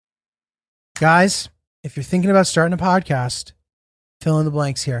Guys, if you're thinking about starting a podcast, fill in the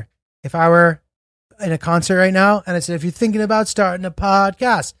blanks here. If I were in a concert right now and I said, if you're thinking about starting a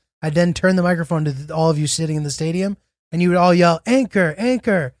podcast, I'd then turn the microphone to all of you sitting in the stadium and you would all yell, Anchor,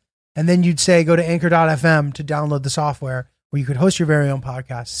 Anchor. And then you'd say, go to anchor.fm to download the software where you could host your very own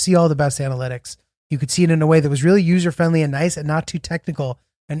podcast, see all the best analytics. You could see it in a way that was really user-friendly and nice and not too technical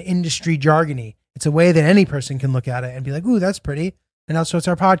and industry jargony. It's a way that any person can look at it and be like, ooh, that's pretty. And also it's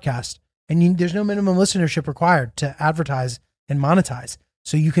our podcast. And there's no minimum listenership required to advertise and monetize.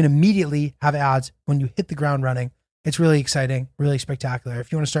 So you can immediately have ads when you hit the ground running. It's really exciting, really spectacular. If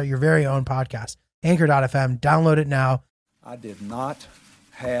you want to start your very own podcast, anchor.fm, download it now. I did not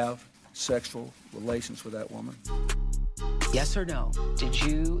have sexual relations with that woman. Yes or no? Did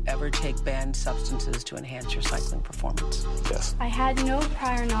you ever take banned substances to enhance your cycling performance? Yes. I had no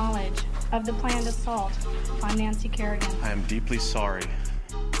prior knowledge of the planned assault on Nancy Kerrigan. I am deeply sorry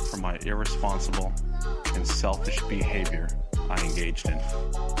for my irresponsible and selfish behavior I engaged in.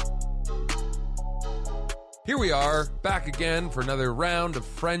 Here we are, back again for another round of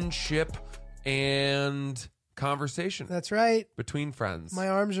friendship and conversation. That's right. Between friends. My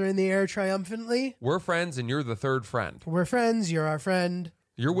arms are in the air triumphantly. We're friends and you're the third friend. We're friends. You're our friend.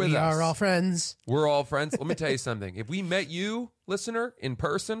 You're with us. We are all friends. We're all friends. Let me tell you something. If we met you, listener, in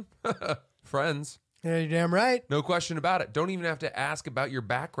person, friends. Yeah, you're damn right. No question about it. Don't even have to ask about your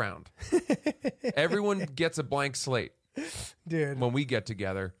background. Everyone gets a blank slate. Dude. When we get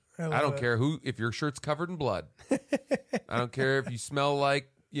together. I don't care if your shirt's covered in blood. I don't care if you smell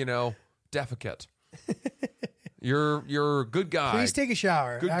like, defecate. You're a good guy. Please take a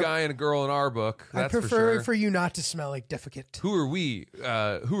shower. Good guy and a girl in our book. That's I prefer for you not to smell like defecate. Who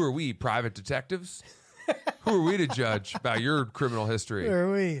are we? Private detectives? Who are we to judge about your criminal history? Who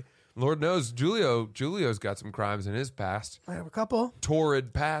are we? Lord knows Julio's got some crimes in his past. I have a couple.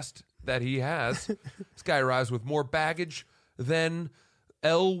 Torrid past that he has. This guy arrives with more baggage than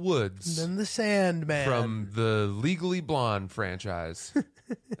Elle Woods. Than the Sandman. From the Legally Blonde franchise.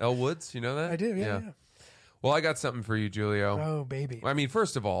 Elle Woods, you know that? I do, yeah. Well, I got something for you, Julio. Oh, baby. I mean,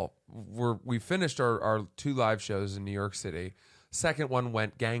 first of all, we finished our 2 live shows in New York City. Second one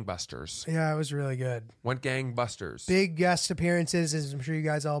went gangbusters. Yeah, it was really good. Went gangbusters. Big guest appearances, as I'm sure you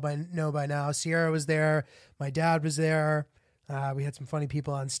guys all know by now. Sierra was there. My dad was there. We had some funny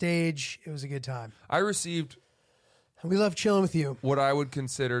people on stage. It was a good time. I received... We love chilling with you. What I would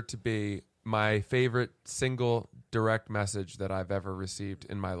consider to be my favorite single direct message that I've ever received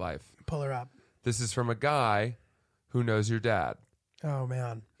in my life. Pull her up. This is from a guy who knows your dad. Oh,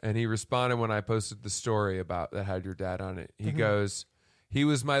 man. And he responded when I posted the story about that had your dad on it. He goes, he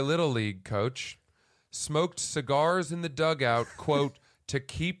was my little league coach, smoked cigars in the dugout, quote, to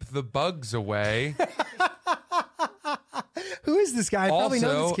keep the bugs away. Who is this guy? I probably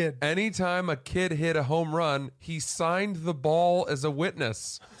know this kid. Anytime a kid hit a home run, he signed the ball as a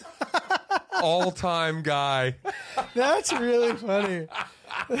witness. All-time guy. That's really funny.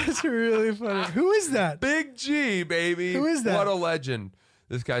 That's really funny. Who is that? Big G, baby. Who is that? What a legend.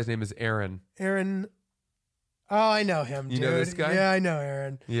 This guy's name is Aaron. Aaron. Oh, I know him, dude. You know this guy? Yeah, I know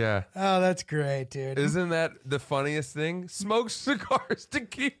Aaron. Yeah. Oh, that's great, dude. Isn't that the funniest thing? Smokes cigars to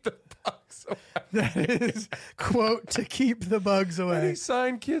keep the bugs away. That is, quote, to keep the bugs And away. he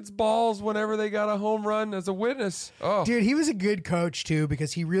signed kids' balls whenever they got a home run as a witness. Oh, Dude, he was a good coach, too,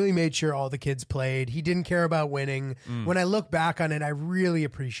 because he really made sure all the kids played. He didn't care about winning. When I look back on it, I really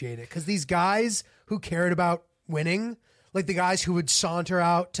appreciate it, because these guys who cared about winning, like the guys who would saunter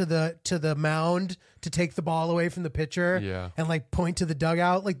out to the mound to take the ball away from the pitcher and like point to the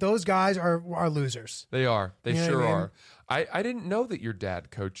dugout, like those guys are losers. They are. They You know sure what I mean? are. I didn't know that your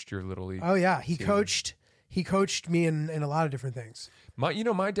dad coached your little league. Oh yeah, he team. coached me in a lot of different things.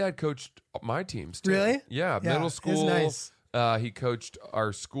 My dad coached my teams too. Really? Yeah, Yeah, middle it's school. nice. He coached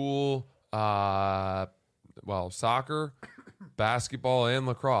our school, soccer, basketball, and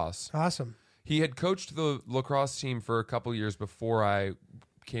lacrosse. Awesome. He had coached the lacrosse team for a couple years before I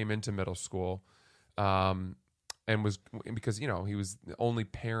came into middle school, and was because he was the only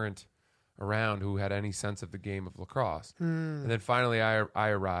parent around who had any sense of the game of lacrosse. And then finally I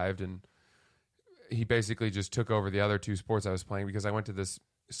arrived, and he basically just took over the other 2 sports I was playing because I went to this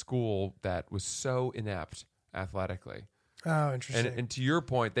school that was so inept athletically. Oh, interesting. And to your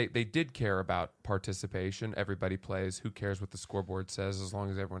point, they did care about participation. Everybody plays. Who cares what the scoreboard says as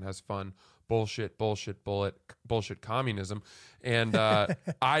long as everyone has fun? Bullshit communism. And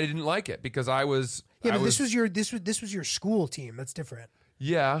I didn't like it because I was... Yeah, but this was your school team. That's different.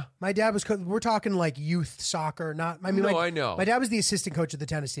 Yeah. My dad was, we're talking like youth soccer, not, I mean, I know. My dad was the assistant coach of the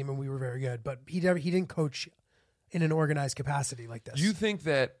tennis team and we were very good, but he didn't coach in an organized capacity like this. Do you think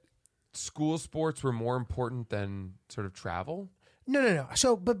that school sports were more important than sort of travel. No.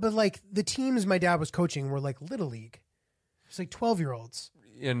 So, but like the teams my dad was coaching were like little league. It's like 12-year-olds.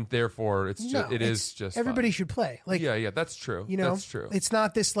 And therefore, it's just it is just everybody fun. should play. Like, yeah, that's true. You know, that's true. It's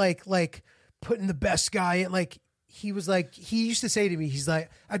not this like putting the best guy in. Like he was like, he used to say to me, he's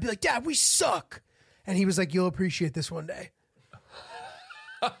like, I'd be like, Dad, we suck, and he was like, you'll appreciate this one day.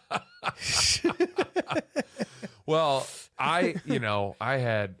 Well, I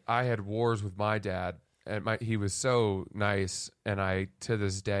had wars with my dad, and he was so nice, and I to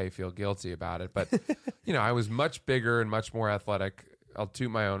this day feel guilty about it. But I was much bigger and much more athletic. I'll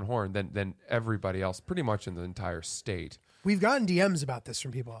toot my own horn than everybody else, pretty much in the entire state. We've gotten DMs about this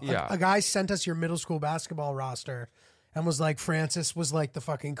from people. Yeah. A guy sent us your middle school basketball roster and was like, Francis was like the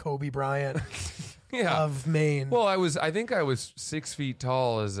fucking Kobe Bryant of Maine. Well, I think I was 6 feet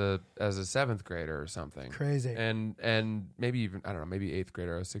tall as a 7th grader or something. Crazy. And maybe even, I don't know, maybe 8th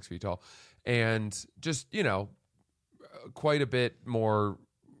grader, I was 6 feet tall. And just, quite a bit more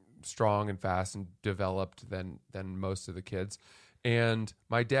strong and fast and developed than most of the kids. And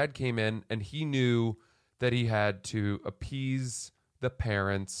my dad came in and he knew that he had to appease the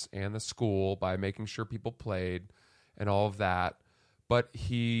parents and the school by making sure people played and all of that. But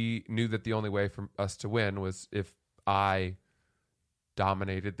he knew that the only way for us to win was if I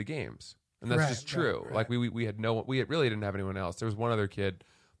dominated the games. And that's just true. Right. Like we really didn't have anyone else. There was one other kid,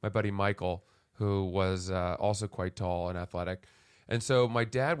 my buddy Michael, who was also quite tall and athletic. And so my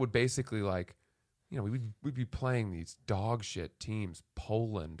dad would basically we'd be playing these dog shit teams.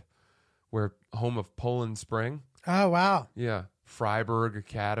 Poland, we're home of Poland Spring. Oh, wow. Yeah. Freiburg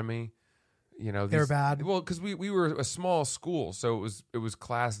Academy. They're bad. Well, because we were a small school, so it was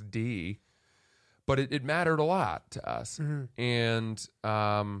Class D, but it mattered a lot to us. Mm-hmm. And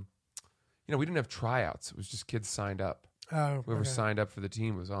we didn't have tryouts. It was just kids signed up. Oh, whoever signed up for the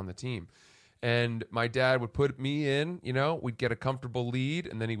team was on the team. And my dad would put me in, we'd get a comfortable lead,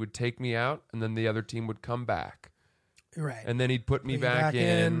 and then he would take me out, and then the other team would come back. Right. And then he'd put me back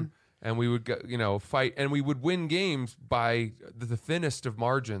in, and we would go, fight, and we would win games by the thinnest of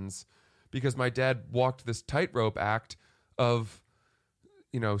margins, because my dad walked this tightrope act of,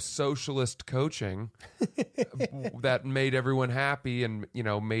 socialist coaching that made everyone happy and,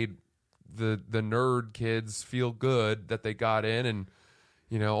 made the nerd kids feel good that they got in and,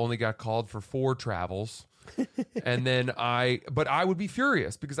 only got called for 4 travels. And then but I would be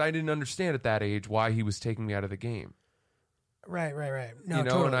furious because I didn't understand at that age why he was taking me out of the game. Right. No,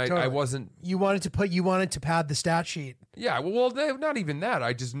 totally. I wasn't. You wanted to pad the stat sheet. Yeah, well, not even that.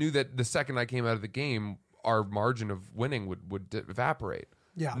 I just knew that the second I came out of the game, our margin of winning would evaporate.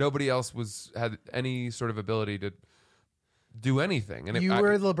 Yeah. Nobody else had any sort of ability to do anything. And you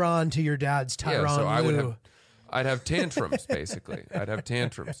were LeBron to your dad's Tyronn Lue. I'd have tantrums, basically. I'd have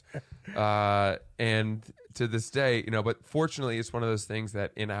tantrums. And to this day, but fortunately, it's one of those things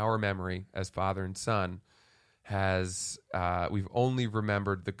that in our memory as father and son we've only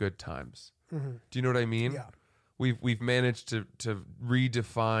remembered the good times. Mm-hmm. Do you know what I mean? Yeah. We've managed to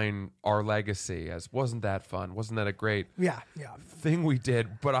redefine our legacy as wasn't that fun? Wasn't that a great thing we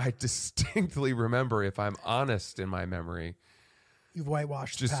did? But I distinctly remember, if I'm honest in my memory, you've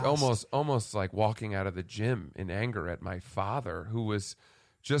whitewashed just the past. almost like walking out of the gym in anger at my father, who was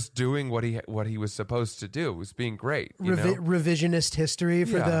just doing what he was supposed to do. It was being great. Revisionist history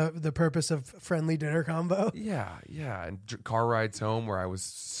for the purpose of friendly dinner combo. Yeah, and car rides home where I was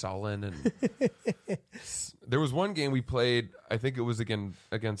sullen. And there was one game we played, I think it was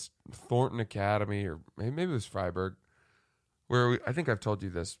against Thornton Academy, or maybe it was Freiburg, where I think I've told you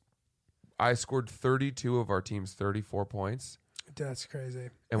this. I scored 32 of our team's 34 points. That's crazy.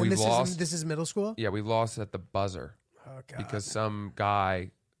 And we lost. This is middle school? Yeah, we lost at the buzzer. Oh, God. Because some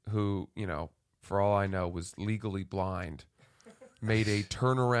guy who, for all I know, was legally blind, made a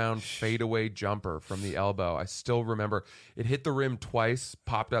turnaround fadeaway jumper from the elbow. I still remember it hit the rim twice,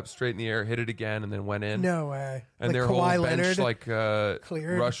 popped up straight in the air, hit it again, and then went in. No way. And like their Kawhi whole bench Leonard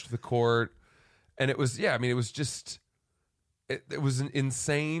cleared. Rushed the court. And it was, it was just... It was an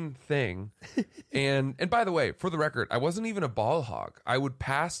insane thing. And by the way, for the record, I wasn't even a ball hog. I would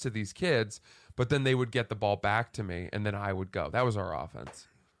pass to these kids, but then they would get the ball back to me, and then I would go. That was our offense.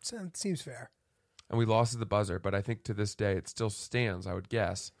 Seems fair. And we lost at the buzzer, but I think to this day it still stands, I would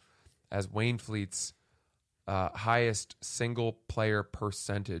guess, as Waynfleet's highest single-player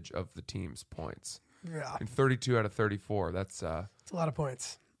percentage of the team's points. Yeah. In 32 out of 34. That's a lot of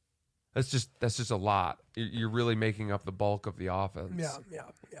points. That's just a lot. You're really making up the bulk of the offense. Yeah.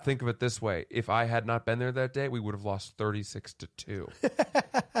 Think of it this way: if I had not been there that day, we would have lost 36-2.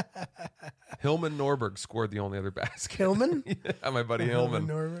 Hillman Norberg scored the only other basket. Hillman? Yeah, my buddy Hillman.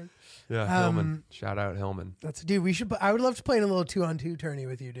 Norberg. Yeah, Hillman. Shout out Hillman. That's dude. We should. I would love to play in a little 2-on-2 tourney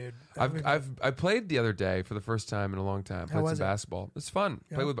with you, dude. I played the other day for the first time in a long time. Played was some it? basketball. It's fun.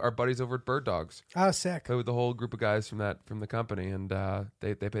 Played with our buddies over at Bird Dogs. Oh, sick. Play with the whole group of guys from the company, and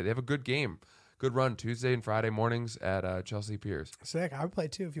they have a good game, good run Tuesday and Friday mornings at Chelsea Piers. Sick. I would play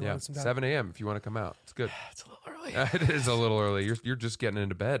too if you Yeah, wanted some time. 7 a.m. if you want to come out. It's good. It's a little early, It is a little early. You're just getting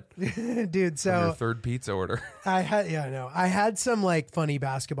into bed. dude. From your So third pizza order. I had some like funny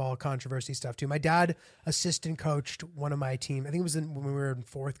basketball controversy stuff too. My dad assistant coached one of my team. I think it was when we were in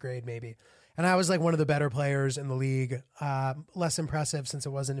 4th grade, maybe. And I was like one of the better players in the league. Less impressive since it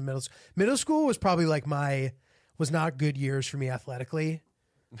wasn't in middle school. Middle school was probably like was not good years for me athletically.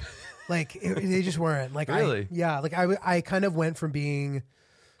 Like they just weren't. Like Really? I kind of went from being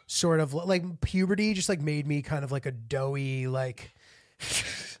sort of like puberty just like made me kind of like a doughy like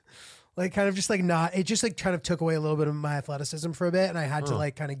like kind of just like not, it just like kind of took away a little bit of my athleticism for a bit, and I had to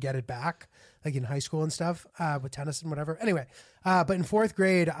like kind of get it back like in high school and stuff with tennis and whatever. Anyway, but in 4th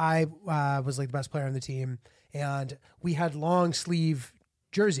grade I was like the best player on the team, and we had long sleeve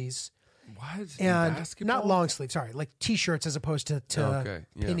jerseys. What? And Basketball? not long sleeve, sorry, like t-shirts as opposed to Okay,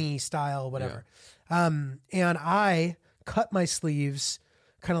 yeah. pinny style, whatever. And I cut my sleeves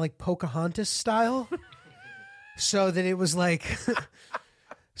kind of like Pocahontas style so that it was like,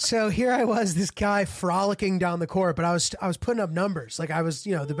 so here I was, this guy frolicking down the court, but I was putting up numbers. Like I was,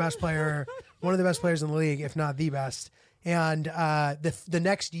 the best player, one of the best players in the league, if not the best. And the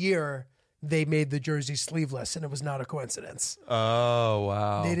next year they made the jersey sleeveless, and it was not a coincidence. Oh,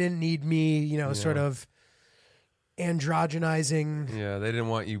 wow. They didn't need me, sort of androgenizing. Yeah, they didn't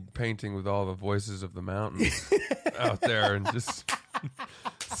want you painting with all the voices of the mountains out there and just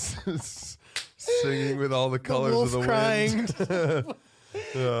singing with all the colors wolf of the crying. wind.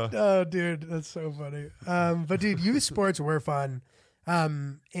 Oh, dude, that's so funny. But dude, youth sports were fun.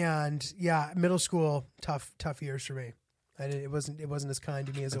 And yeah, middle school, tough years for me. It wasn't as kind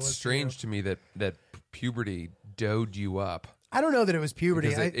to me as it It's was. strange to me that puberty doed you up. I don't know that it was puberty.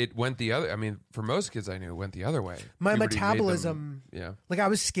 Because it went the other. I mean, for most kids I knew, it went the other way. My Puberty made metabolism, them- like I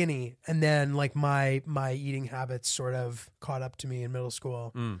was skinny, and then like my eating habits sort of caught up to me in middle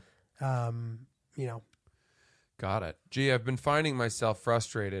school. Got it. Gee, I've been finding myself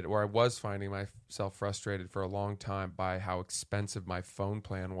frustrated, or I was finding myself frustrated for a long time by how expensive my phone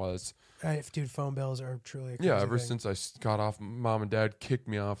plan was. Dude, phone bills are truly a crazy Yeah, ever thing. since I got off, mom and dad kicked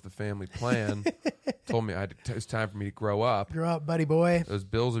me off the family plan, told me it was time for me to grow up. Grow up, buddy boy. Those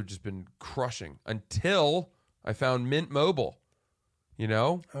bills have just been crushing until I found Mint Mobile.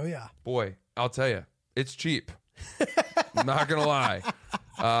 Oh yeah. Boy, I'll tell you, it's cheap. Not gonna lie.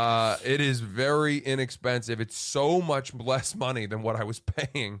 It is very inexpensive. It's so much less money than what I was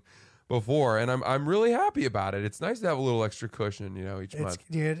paying before, and I'm really happy about it. It's nice to have a little extra cushion, each month.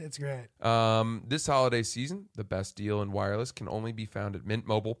 Dude, it's great. This holiday season, the best deal in wireless can only be found at Mint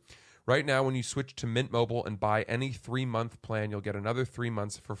Mobile. Right now, when you switch to Mint Mobile and buy any 3-month plan, you'll get another 3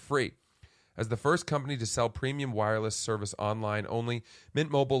 months for free. As the first company to sell premium wireless service online only,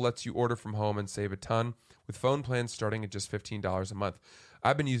 Mint Mobile lets you order from home and save a ton, with phone plans starting at just $15 a month.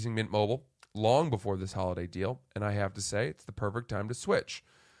 I've been using Mint Mobile long before this holiday deal, and I have to say, it's the perfect time to switch.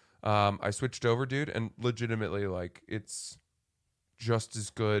 I switched over, dude, and legitimately, like, it's just as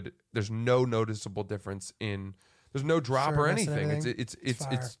good. There's no noticeable difference there's no drop or Service and anything. everything.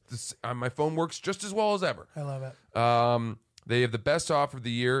 It's my phone works just as well as ever. I love it. They have the best offer of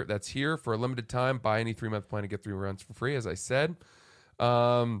the year that's here for a limited time. Buy any 3-month plan and get 3 months for free, as I said.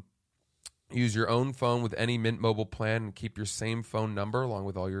 Use your own phone with any Mint Mobile plan and keep your same phone number along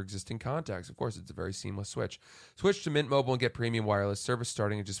with all your existing contacts. Of course, it's a very seamless switch. Switch to Mint Mobile and get premium wireless service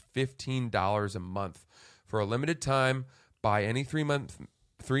starting at just $15 a month. For a limited time, buy any 3-month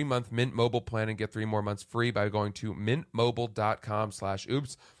Mint Mobile plan and get 3 more months free by going to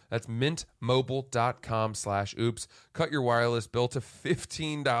mintmobile.com/oops. That's mintmobile.com/oops. Cut your wireless bill to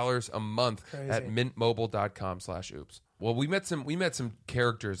 $15 a month at mintmobile.com/oops. Well, we met some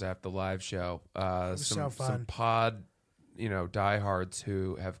characters at the live show. so fun. Some pod, diehards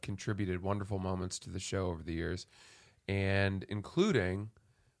who have contributed wonderful moments to the show over the years, and including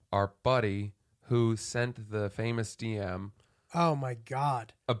our buddy who sent the famous DM. Oh my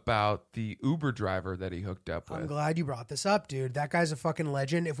God. About the Uber driver that he hooked up with. I'm glad you brought this up, dude. That guy's a fucking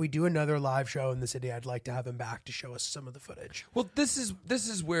legend. If we do another live show in the city, I'd like to have him back to show us some of the footage. Well, this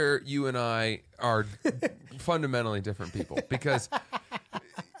is where you and I are fundamentally different people, because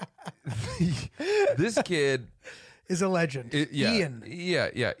this kid is a legend. Ian.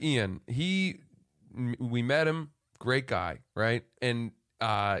 Yeah, Ian. We met him, great guy, right? And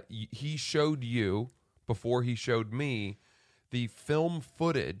he showed you, before he showed me, the film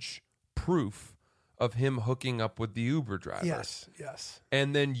footage proof of him hooking up with the Uber driver. Yes.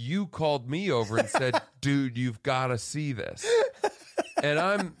 And then you called me over and said, dude, you've got to see this. And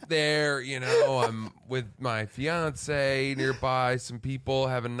I'm there, I'm with my fiance nearby, some people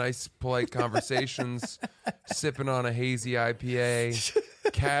having nice, polite conversations, sipping on a hazy IPA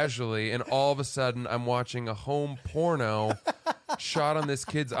casually. And all of a sudden, I'm watching a home porno shot on this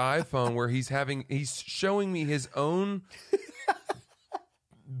kid's iPhone where he's showing me his own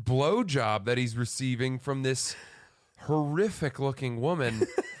blowjob that he's receiving from this horrific looking woman,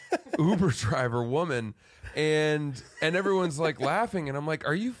 Uber driver woman, and everyone's like laughing, and I'm like,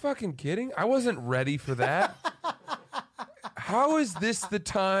 are you fucking kidding? I wasn't ready for that. How is this the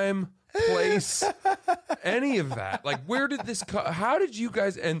time, place, any of that? Like, where did this how did you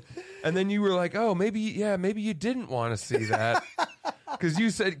guys and then you were like, oh, maybe you didn't want to see that.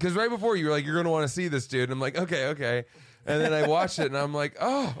 Because right before you were like, you're going to want to see this, dude. And I'm like, okay. And then I watched it and I'm like,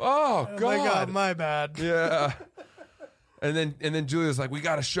 oh God. My God, my bad. Yeah. And then Julia's like, we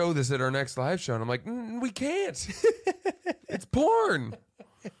got to show this at our next live show. And I'm like, we can't. It's porn.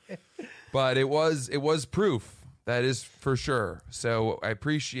 But it was proof. That is for sure. So I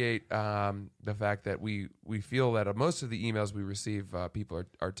appreciate the fact that we feel that most of the emails we receive, people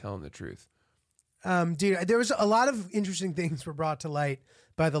are telling the truth. Dude, there was a lot of interesting things were brought to light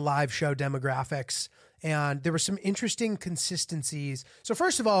by the live show demographics, and there were some interesting consistencies. So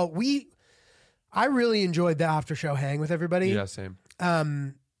first of all, I really enjoyed the after show hang with everybody. Yeah, same.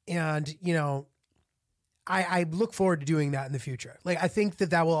 And I look forward to doing that in the future. Like, I think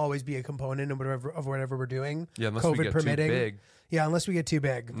that will always be a component of whatever we're doing. Yeah, unless COVID we get permitting. too big. Yeah, unless we get too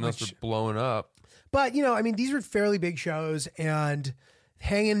big. Unless we're blowing up. But these were fairly big shows, and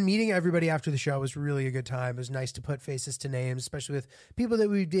meeting everybody after the show was really a good time. It was nice to put faces to names, especially with people that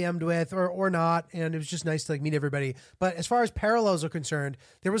we DM'd with or not. And it was just nice to meet everybody. But as far as parallels are concerned,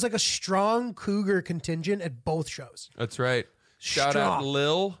 there was a strong Cougar contingent at both shows. That's right. Shout out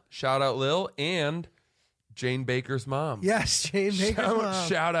Lil and Jane Baker's mom. Yes, Jane Baker's mom.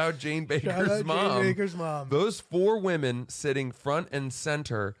 Shout out Jane Baker's mom. Jane Baker's mom. Those 4 women sitting front and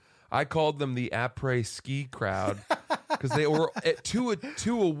center, I called them the après ski crowd. Because they were,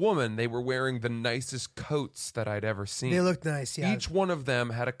 to a woman, they were wearing the nicest coats that I'd ever seen. They looked nice, yeah. Each one of them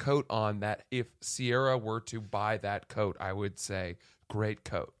had a coat on that if Sierra were to buy that coat, I would say, great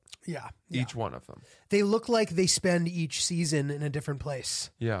coat. Yeah. Each one of them. They look like they spend each season in a different place.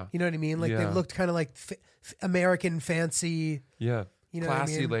 Yeah. You know what I mean? Like, Yeah. they looked kind of like American fancy. Yeah. You know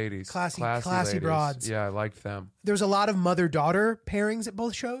classy what I mean? ladies. Classy ladies. broads. Yeah, I liked them. There was a lot of mother-daughter pairings at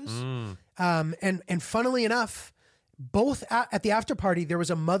both shows. And funnily enough, both at the after party, there was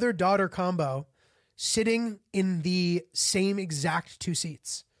a mother-daughter combo sitting in the same exact 2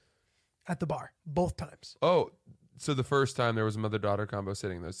 seats at the bar, both times. Oh, so the first time there was a mother-daughter combo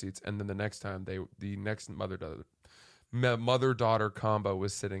sitting in those seats, and then the next time the next mother-daughter combo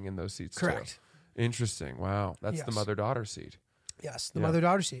was sitting in those seats. Correct. Too. Interesting. Wow, that's Yes. the mother-daughter seat. Yes, the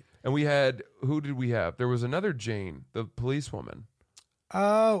mother-daughter seat. And who did we have? There was another Jane, the policewoman.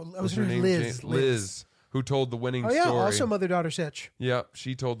 Oh, was her name Liz? Liz, who told the winning Oh yeah, story. also mother-daughter sitch. Yep,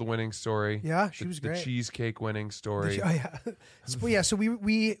 she told the winning story. Yeah, she was the great. cheesecake winning story. Oh yeah, so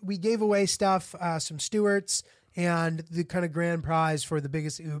we gave away stuff, some Stewarts, and the kind of grand prize for the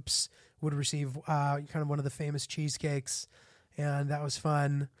biggest oops would receive kind of one of the famous cheesecakes, and that was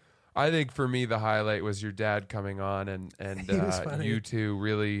fun. I think for me the highlight was your dad coming on and was funny. you two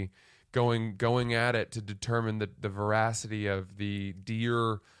really going at it to determine the veracity of the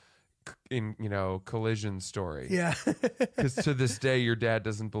deer collision story. Yeah, Because to this day your dad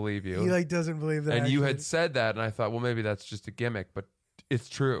doesn't believe you. he doesn't believe that. And you actually. had said that, and I thought, well, maybe that's just a gimmick, but it's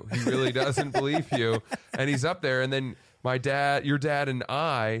true. He really doesn't believe you, and he's up there. And then your dad, and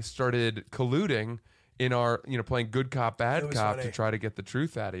I started colluding in our, playing good cop, bad was cop funny. to try to get the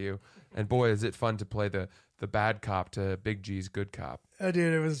truth out of you. And boy, is it fun to play the bad cop to Big G's good cop. Oh,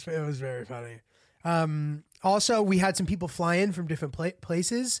 dude, it was very funny. Also, we had some people fly in from different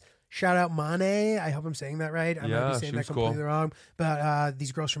places. Shout out Mane. I hope I'm saying that right. I might Yeah, be saying she that was completely cool. wrong. But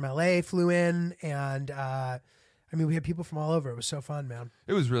these girls from LA flew in, and we had people from all over. It was so fun, man.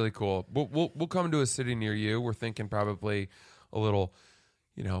 It was really cool. We'll come to a city near you. We're thinking probably a little,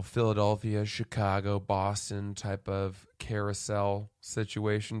 Philadelphia, Chicago, Boston type of carousel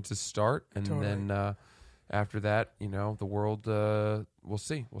situation to start, and then after that, the world. We'll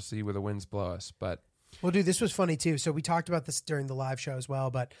see. We'll see where the winds blow us, but. Well, dude, this was funny too. So we talked about this during the live show as well.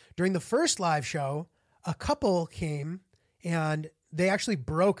 But during the first live show, a couple came and they actually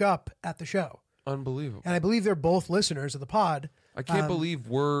broke up at the show. Unbelievable. And I believe they're both listeners of the pod. I can't believe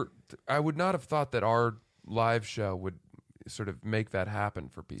I would not have thought that our live show would sort of make that happen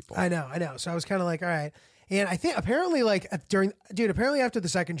for people. I know. So I was kind of like, all right. And I think apparently apparently after the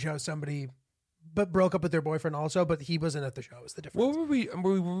second show, somebody broke up with their boyfriend also, but he wasn't at the show. Is the difference? What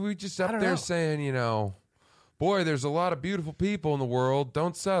were we just up don't there know. saying, boy, there's a lot of beautiful people in the world.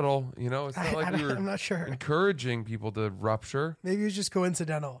 Don't settle. It's not like we were I'm not sure. encouraging people to rupture. Maybe it was just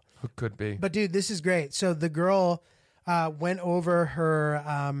coincidental. It could be. But dude, this is great. So the girl went over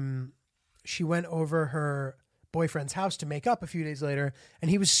her boyfriend's house to make up a few days later, and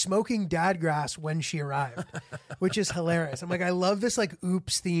he was smoking dad grass when she arrived, which is hilarious. I'm like, I love this like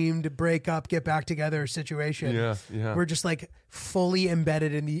oops themed break up, get back together situation. Yeah. We're just like fully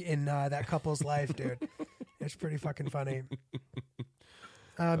embedded in that couple's life, dude. It's pretty fucking funny.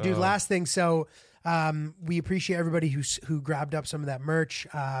 Dude, last thing. So we appreciate everybody who grabbed up some of that merch.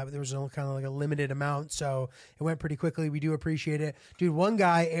 There was kind of like a limited amount, so it went pretty quickly. We do appreciate it. Dude, one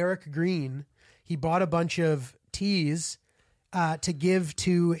guy, Eric Green, he bought a bunch of tees to give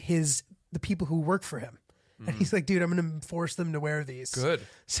to the people who work for him. And he's like, dude, I'm going to force them to wear these. Good.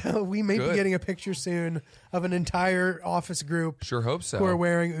 So we may be getting a picture soon of an entire office group. Sure hope so. Who are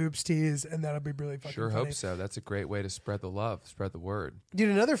wearing oops tees, and that'll be really fucking Sure funny. hope so. That's a great way to spread the love, spread the word. Dude,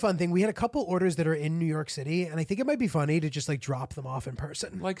 another fun thing, we had a couple orders that are in New York City, and I think it might be funny to just like drop them off in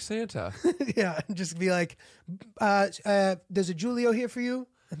person. Like Santa. Yeah, and just be like, there's a Julio here for you.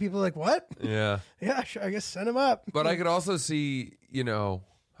 And people are like, what? Yeah. Yeah, sure, I guess send him up. But I could also see,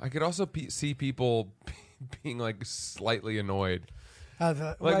 see people being like slightly annoyed.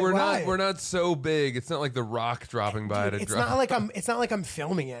 Like we're not so big. It's not like The Rock dropping by to It's drop. not like I'm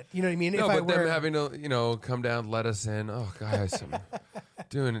filming it. You know what I mean? No, if but them having to, come down, let us in. Oh, guys, I'm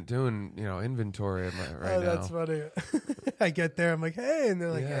doing inventory right now. That's funny. I get there, I'm like, hey, and they're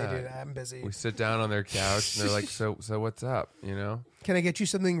like, Yeah. hey, dude, I'm busy. We sit down on their couch and they're like, so what's up? Can I get you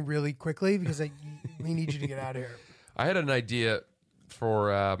something really quickly because we need you to get out of here. I had an idea for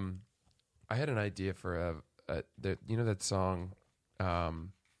that song,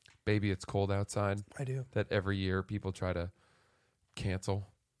 Baby It's Cold Outside. I do. That every year people try to cancel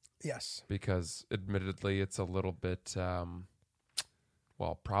Yes. because admittedly it's a little bit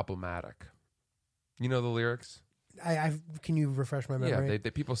problematic. You know the lyrics? Can you refresh my memory? Yeah,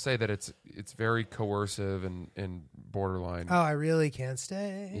 they people say that it's very coercive and borderline. Oh, I really can't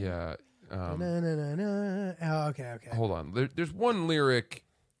stay. Yeah. Na, na, na, na. Oh, okay. Hold on. There's one lyric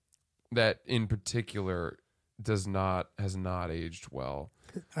that in particular has not aged well.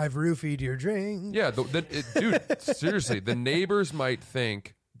 I've roofied your drink. Yeah, dude, seriously, the neighbors might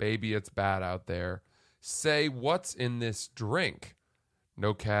think, baby, it's bad out there. Say, what's in this drink?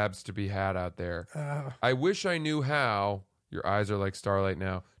 No cabs to be had out there. I wish I knew how, your eyes are like starlight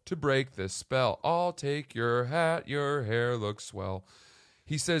now, to break this spell. I'll take your hat, your hair looks swell.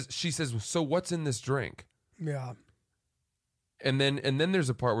 She says, so what's in this drink? Yeah. And then there's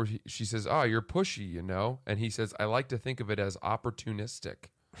a part where she says, "Oh, you're pushy, and he says, "I like to think of it as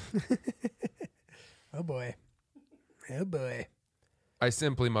opportunistic." Oh boy. I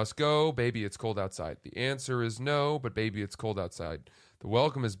simply must go, baby. It's cold outside. The answer is no, but baby, it's cold outside. The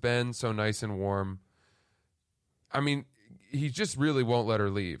welcome has been so nice and warm. I mean, he just really won't let her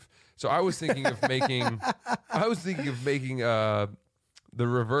leave. So I was thinking of making, the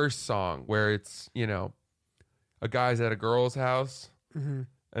reverse song where it's a guy's at a girl's house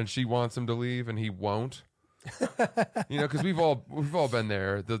and she wants him to leave and he won't. Because we've all been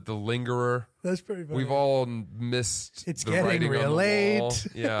there. The lingerer. That's pretty funny. We've all missed. It's the getting writing on real the late. wall.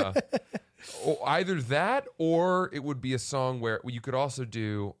 Yeah. Either that, or it would be a song where you could also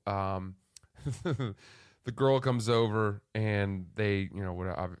do. The girl comes over and they,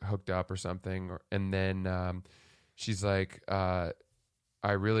 hooked up or something, and then she's like, I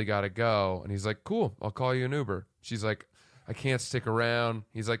really got to go. And he's like, cool, I'll call you an Uber. She's like, I can't stick around.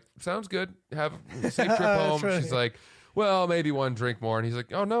 He's like, sounds good. Have a safe trip home. right. She's like, well, maybe one drink more. And he's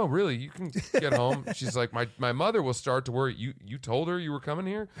like, oh, no, really, you can get home. She's like, my mother will start to worry. You told her you were coming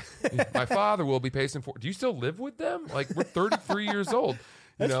here? My father will be pacing for. Do you still live with them? Like, we're 33 years old.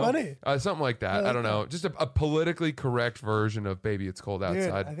 That's funny. Something like that. I don't know. Just a politically correct version of Baby It's Cold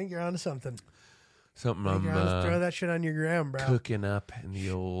Outside. Dude, I think you're onto something. Something Throw that shit on your gram, bro. cooking up in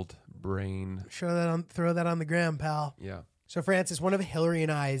the old brain. Throw that on the gram, pal. Yeah. So, Francis, one of Hillary and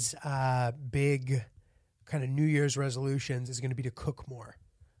I's big kind of New Year's resolutions is going to be to cook more.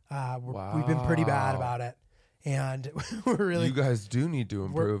 We've been pretty bad about it, and we're really You guys do need to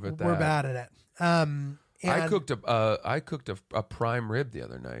improve at that. We're bad at it. And I cooked a prime rib the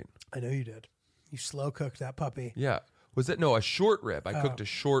other night. I know you did. You slow cooked that puppy. Yeah. Was it? No, a short rib. I cooked a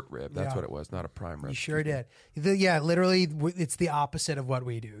short rib. That's Yeah. what it was, not a prime rib. You sure did. Yeah, literally, it's the opposite of what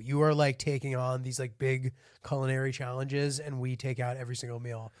we do. You are like taking on these like big culinary challenges, and we take out every single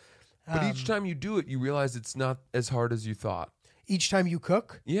meal. But each time you do it, you realize it's not as hard as you thought. Each time you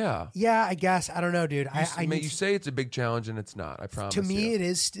cook? Yeah. Yeah, I guess. I don't know, dude. You say it's a big challenge, and it's not. I promise. To me, you. it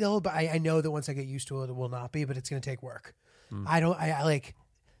is still, but I know that once I get used to it, it will not be. But it's going to take work. Hmm. I like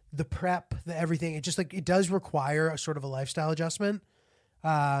the prep, the everything. It just like it does require a sort of a lifestyle adjustment,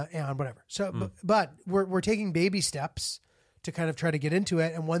 and whatever. So, but we're taking baby steps to kind of try to get into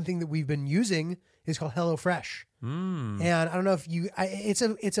it. And one thing that we've been using is called HelloFresh. And I don't know if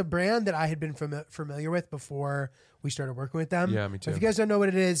it's a brand that I had been familiar with before we started working with them. Yeah, me too. If you guys don't know what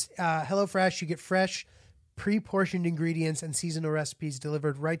it is, HelloFresh, you get fresh, pre-portioned ingredients and seasonal recipes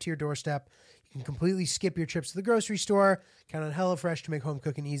delivered right to your doorstep. You can completely skip your trips to the grocery store. Count on HelloFresh to make home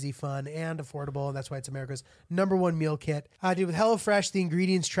cooking easy, fun, and affordable. And that's why it's America's #1 meal kit. Dude, with HelloFresh, the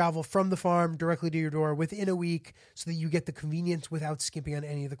ingredients travel from the farm directly to your door within a week so that you get the convenience without skimping on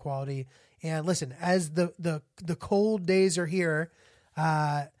any of the quality. And listen, as the cold days are here,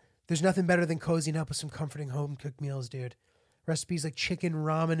 there's nothing better than cozying up with some comforting home-cooked meals, dude. Recipes like chicken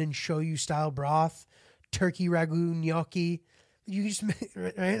ramen and shoyu-style broth, turkey ragu gnocchi. You just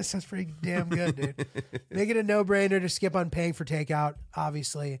right? That sounds pretty damn good, dude. Make it a no-brainer to skip on paying for takeout,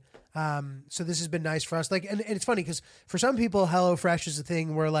 obviously. So this has been nice for us. Like, and it's funny because for some people, HelloFresh is a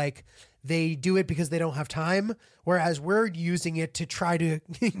thing where like they do it because they don't have time, whereas we're using it to try to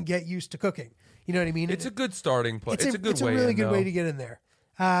get used to cooking. You know what I mean? It's a good starting place. It's a good it's way. a really in, good though. way to get in there.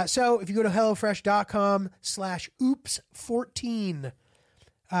 So if you go to HelloFresh.com/oops14,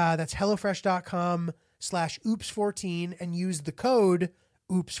 that's HelloFresh.com/oops14 and use the code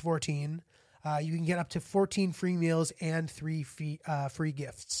oops14, you can get up to 14 free meals and 3 free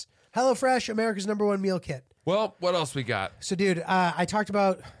gifts. HelloFresh, America's #1 meal kit. Well, what else we got? So, dude, I talked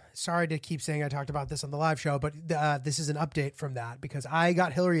about. Sorry to keep saying I talked about this on the live show, but this is an update from that because I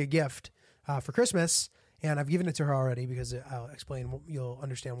got Hillary a gift for Christmas, and I've given it to her already because I'll explain. You'll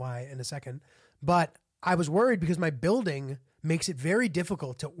understand why in a second. But I was worried because my building makes it very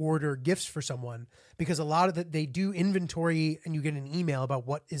difficult to order gifts for someone because a lot of they do inventory and you get an email about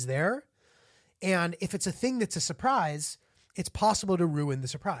what is there. And if it's a thing that's a surprise, it's possible to ruin the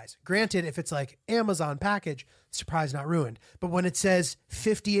surprise. Granted, if it's like Amazon package, surprise not ruined. But when it says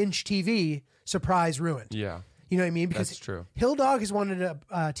 50-inch TV, surprise ruined. Yeah. You know what I mean? Because That's true. Hill Dog has wanted a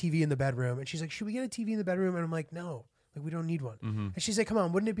TV in the bedroom. And she's like, should we get a TV in the bedroom? And I'm like, no, like we don't need one. And she's like, come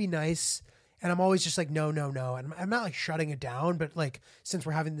on, wouldn't it be nice? And I'm always just like, no. And I'm not like shutting it down. But like, since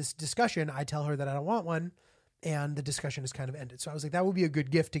we're having this discussion, I tell her that I don't want one. And the discussion has kind of ended. So I was like, that would be a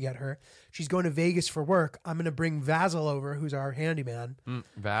good gift to get her. She's going to Vegas for work. I'm going to bring Vasil over, who's our handyman.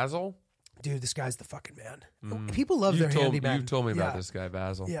 Vasil? Dude, this guy's the fucking man. People love their handyman. You've told me about Yeah. this guy,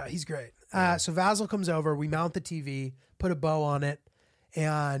 Vasil. Yeah, he's great. So Vasil comes over. We mount the TV, put a bow on it.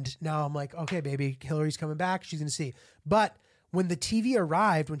 And now I'm like, okay, baby, Hillary's coming back. She's going to see. But when the TV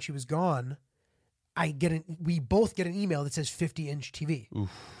arrived, when she was gone, we both get an email that says 50-inch TV.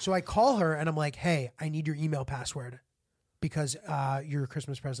 Oof. So I call her and I'm like, hey, I need your email password because your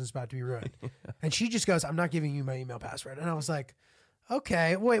Christmas present's about to be ruined. And she just goes, I'm not giving you my email password. And I was like,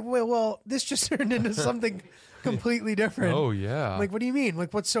 okay, wait, well, this just turned into something completely different. Oh, yeah. I'm like, what do you mean?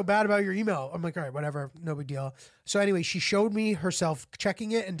 Like, what's so bad about your email? I'm like, all right, whatever, no big deal. So anyway, she showed me herself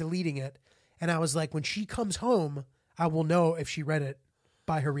checking it and deleting it. And I was like, when she comes home, I will know if she read it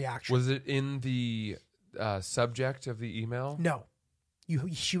by her reaction. Was it in the subject of the email? No.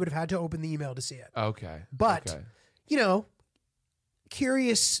 She would have had to open the email to see it. Okay. But, Okay. you know,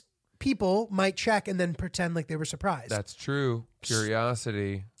 curious people might check and then pretend like they were surprised. That's true.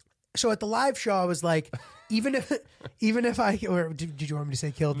 Curiosity. So at the live show, I was like, even if I, or did you want me to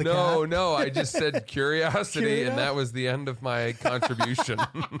say killed the cat? No, I just said curiosity, and that was the end of my contribution.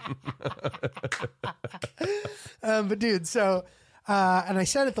 But dude, so, and I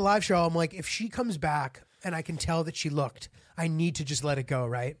said at the live show, I'm like, if she comes back and I can tell that she looked, I need to just let it go,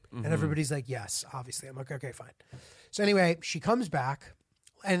 right? And everybody's like, yes, obviously. I'm like, okay, fine. So anyway, she comes back,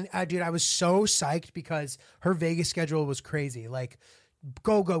 and dude, I was so psyched because her Vegas schedule was crazy. Like,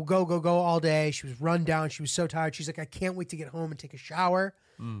 go all day. She was run down. She was so tired. She's like, I can't wait to get home and take a shower.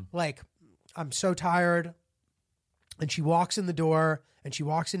 Like, I'm so tired. And she walks in the door and she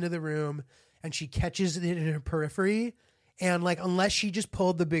walks into the room and she catches it in her periphery. And like, unless she just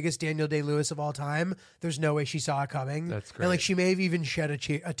pulled the biggest Daniel Day-Lewis of all time, there's no way she saw it coming. That's great. And like, she may have even shed a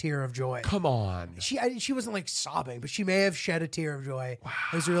tear of joy. Come on. She wasn't like sobbing, but she may have shed a tear of joy. Wow.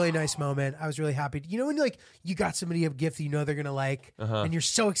 It was a really nice moment. I was really happy. You know, when like you got somebody a gift that you know they're gonna like, and you're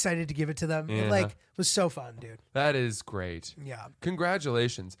so excited to give it to them. It like was so fun, dude. That is great. Yeah.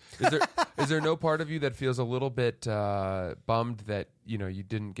 Congratulations. Is there no part of you that feels a little bit bummed that you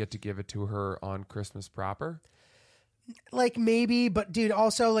didn't get to give it to her on Christmas proper? Like maybe, but dude,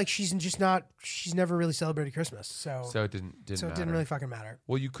 also like she's never really celebrated Christmas, so it didn't so it matter. didn't really fucking matter.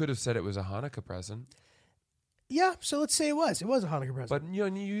 Well, you could have said it was a Hanukkah present, Yeah, so let's say it was a Hanukkah present. but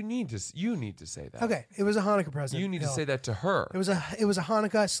you need to say that. Okay, it was a Hanukkah present. You need to Hill. say that to her. It was a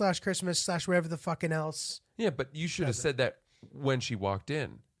Hanukkah / Christmas / whatever the fucking else. Yeah, but you should have said that when she walked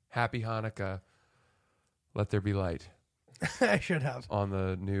in. Happy Hanukkah. Let there be light I should have. on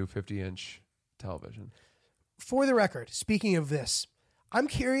the new 50-inch television. For the record, speaking of this, I'm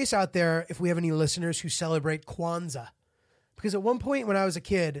curious out there if we have any listeners who celebrate Kwanzaa. Because at one point when I was a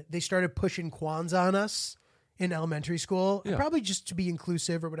kid, they started pushing Kwanzaa on us in elementary school, Yeah. probably just to be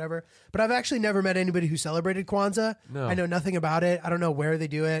inclusive or whatever. But I've actually never met anybody who celebrated Kwanzaa. No. I know nothing about it. I don't know where they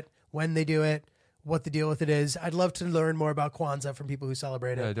do it, when they do it, what the deal with it is. I'd love to learn more about Kwanzaa from people who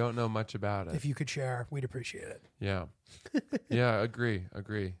celebrate Yeah, I it. don't know much about it. If you could share, we'd appreciate it. Yeah. Yeah, agree.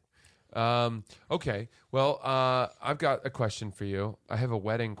 Okay. Well, I've got a question for you. I have a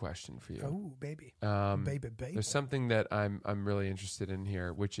wedding question for you. Oh, baby. Baby. There's something that I'm really interested in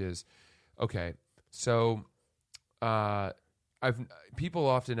here, which is, okay, so people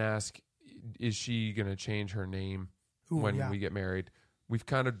often ask, is she going to change her name when yeah. we get married? We've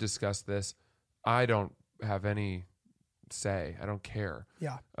kind of discussed this. I don't have any say. I don't care.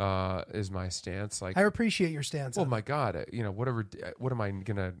 Yeah. Is my stance. Like, I appreciate your stance. oh on it. my God, whatever. What am I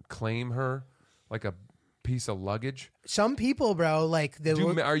going to claim her like a piece of luggage? Some people, bro, like they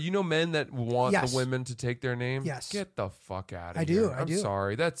will. Are you men that want Yes. the women to take their name? Yes. Get the fuck out of I here. do, I I'm do.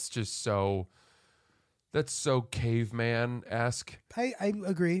 sorry. That's just so. That's so caveman-esque. I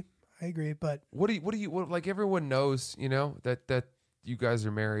agree. But What like everyone knows, that you guys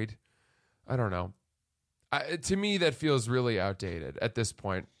are married. I don't know. To me, that feels really outdated at this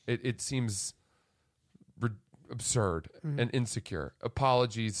point. It seems absurd and insecure.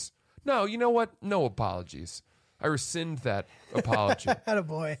 Apologies. No, you know what? No apologies. I rescind that apology.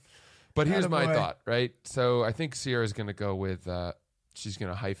 attaboy. But here's my Attaboy. thought, right? So I think Sierra's going to go with, she's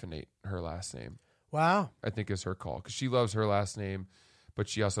going to hyphenate her last name. Wow. I think is her call because she loves her last name, but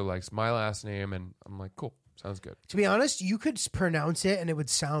she also likes my last name. And I'm like, cool. Sounds good. To be honest, you could pronounce it and it would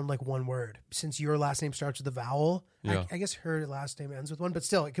sound like one word. Since your last name starts with a vowel, Yeah. I guess her last name ends with one, but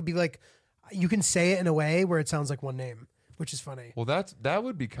still, it could be like, you can say it in a way where it sounds like one name, which is funny, Well, that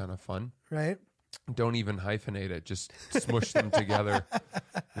would be kind of fun. right? Don't even hyphenate it; just smush them together.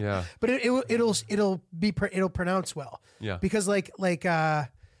 Yeah, But it'll pronounce well. Yeah. Because like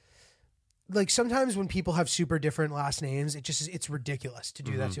sometimes when people have super different last names, it's ridiculous to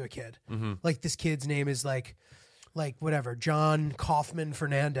do that to a kid. Like this kid's name is like whatever, John Kaufman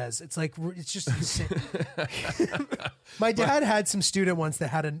Fernandez. It's like, it's just insane. My dad had some student once that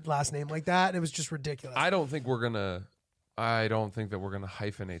had a last name like that, and it was just ridiculous. I don't think that we're gonna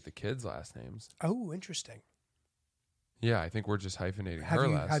hyphenate the kids' last names. Oh, interesting. Yeah, I think we're just hyphenating her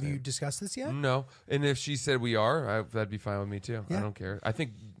last Have name. you discussed this yet? No, and if she said we are, that'd be fine with me too. I Yeah. don't care. I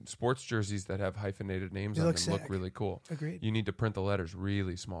think sports jerseys that have hyphenated names They on look them look sick. really cool. Agreed. You need to print the letters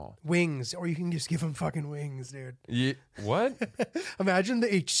really small. Wings, or you can just give them fucking wings, dude. Yeah, what? Imagine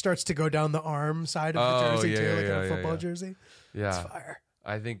the H starts to go down the arm side of the Oh, jersey yeah, too, yeah, like yeah, a yeah, football yeah. jersey. Yeah, It's fire.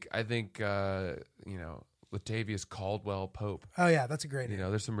 I think Latavius Caldwell Pope. Oh yeah, that's a great name.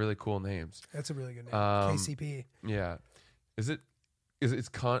 There's some really cool names. That's a really good name. Um, KCP. Yeah, what is it?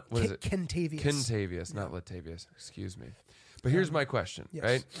 Kentavious. Kentavious, not Latavius. Excuse me. But here's my question, Yes,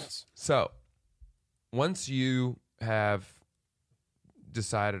 right? yes. So, once you have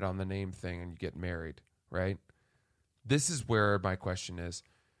decided on the name thing and you get married, right? This is where my question is: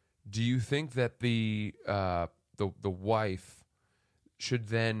 do you think that the wife should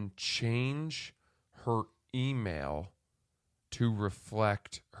then change her email to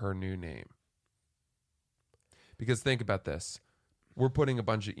reflect her new name? Because think about this. We're putting a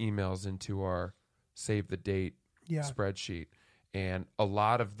bunch of emails into our save the date Yeah. spreadsheet, and a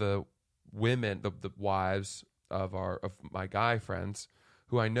lot of the women, the wives of my guy friends,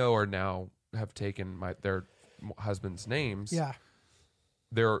 who I know are now have taken their husband's names. Yeah.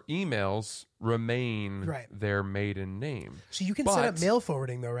 Their emails remain Right. their maiden name. So you can set up But- mail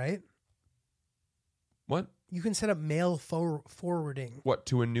forwarding though, right? What? You can set up mail forwarding. What,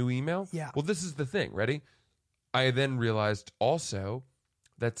 to a new email? Yeah. Well, this is the thing. Ready? I then realized also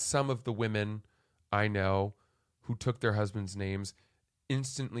that some of the women I know who took their husbands' names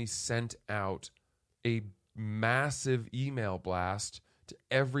instantly sent out a massive email blast to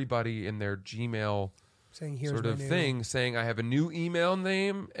everybody in their Gmail Saying here's sort my of new- thing, saying I have a new email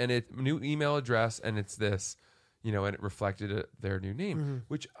name and a new email address, and it's this, and it reflected their new name,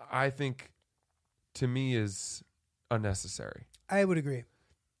 which I think to me is unnecessary. I would agree.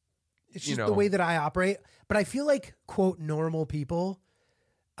 It's You just the know. way that I operate. But I feel like, quote, normal people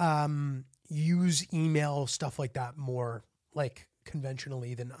use email stuff like that more like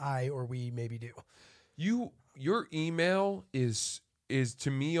conventionally than I or we maybe do. Your email is to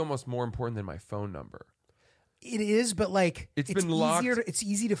me almost more important than my phone number. It is, but like It's been locked. It's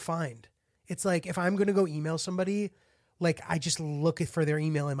easy to find. It's like if I'm going to go email somebody, like I just look for their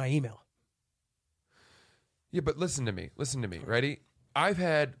email in my email. Yeah, but listen to me. Ready? I've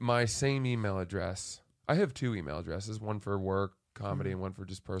had my same email address. I have 2 email addresses, one for work, comedy, and one for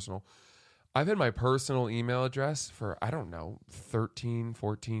just personal. I've had my personal email address for, I don't know, 13,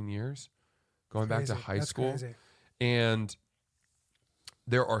 14 years, going back to Crazy. high That's school. crazy. And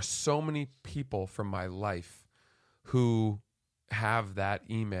there are so many people from my life who have that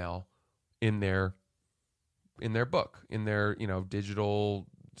email in their book, in their, digital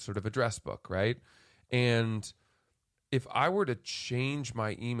sort of address book, right? And if I were to change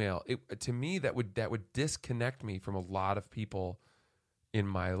my email, to me that would disconnect me from a lot of people in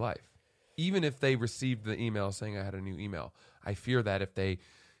my life. Even if they received the email saying I had a new email, I fear that if they,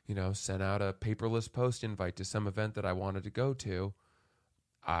 sent out a paperless post invite to some event that I wanted to go to,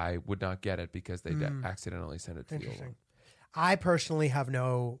 I would not get it because they accidentally sent it to the old Interesting. one. I personally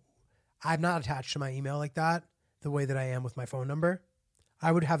I'm not attached to my email like that the way that I am with my phone number.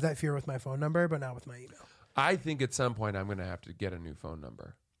 I would have that fear with my phone number, but not with my email. I think at some point I'm going to have to get a new phone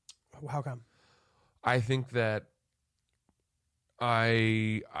number. How come? I think that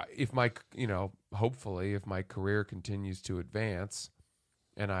if my, hopefully if my career continues to advance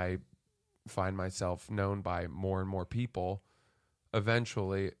and I find myself known by more and more people,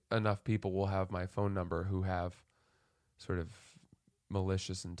 eventually enough people will have my phone number who have sort of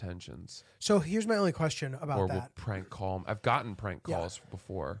malicious intentions So here's my only question about or that. will prank call. I've gotten prank calls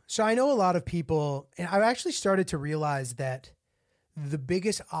before. So I know a lot of people, and I've actually started to realize that the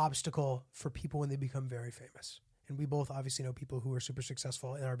biggest obstacle for people when they become very famous, and we both obviously know people who are super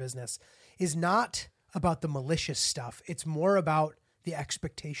successful in our business, is not about the malicious stuff. It's more about the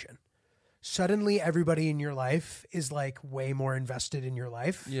expectation. Suddenly everybody in your life is like way more invested in your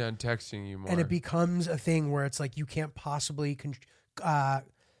life. Yeah, and texting you more. And it becomes a thing where it's like you can't possibly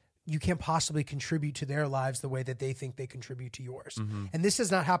contribute to their lives the way that they think they contribute to yours. And this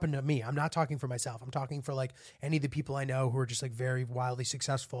has not happened to me. I'm not talking for myself. I'm talking for like any of the people I know who are just like very wildly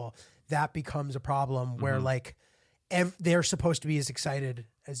successful. That becomes a problem where like they're supposed to be as excited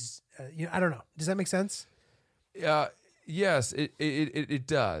as I don't know. Does that make sense? Yes, it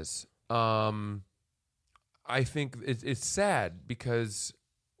does. I think it's sad because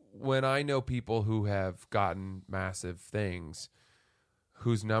when I know people who have gotten massive things,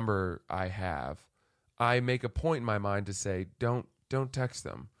 whose number I have, I make a point in my mind to say, don't text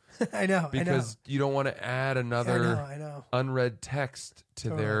them I know. because you don't want to add another I know. unread text to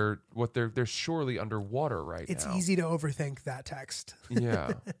Totally. they're surely underwater right It's now. easy to overthink that text.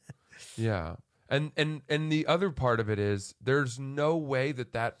 Yeah. Yeah. And the other part of it is there's no way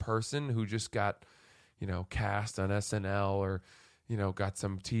that person who just got, cast on SNL or, got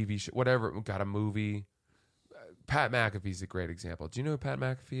some TV show, whatever, got a movie. Pat McAfee's a great example. Do you know who Pat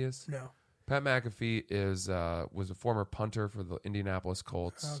McAfee is? No. Pat McAfee was a former punter for the Indianapolis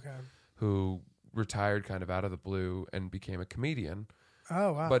Colts Okay. who retired kind of out of the blue and became a comedian.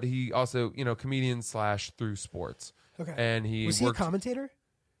 Oh, wow. But he also, comedian / through sports. Okay. And Was he a commentator?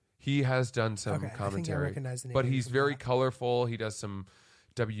 He has done some Okay, I think I commentary, recognize the name but maybe he's from very that. colorful. He does some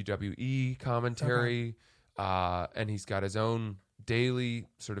WWE commentary, and he's got his own daily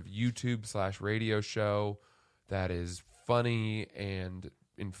sort of YouTube / radio show that is funny and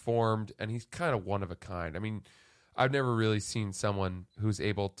informed, and he's kind of one of a kind. I mean, I've never really seen someone who's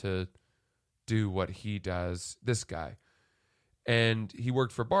able to do what he does, this guy. And he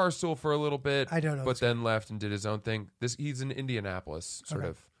worked for Barstool for a little bit, I don't know but this then left and did his own thing. He's in Indianapolis, sort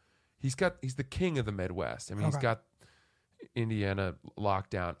of. He's the king of the Midwest. I mean, he's Okay. got Indiana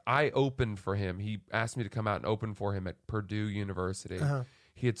locked down. I opened for him. He asked me to come out and open for him at Purdue University.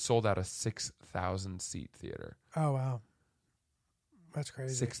 He had sold out a 6,000 seat theater. Oh, wow. That's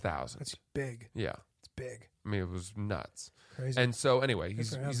crazy. 6,000. That's big. Yeah. It's big. I mean, it was nuts. Crazy. And so anyway,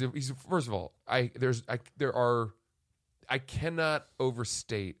 he's first of all, I cannot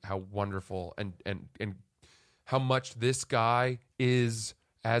overstate how wonderful and how much this guy is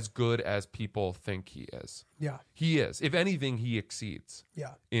as good as people think he is. Yeah. He is. If anything, he exceeds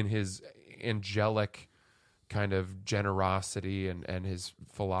Yeah. in his angelic kind of generosity and his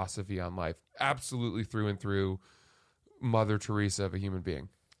philosophy on life. Absolutely through and through Mother Teresa of a human being.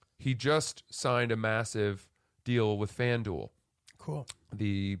 He just signed a massive deal with FanDuel, Cool.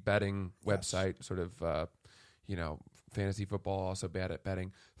 the betting website, sort of, fantasy football, also bad at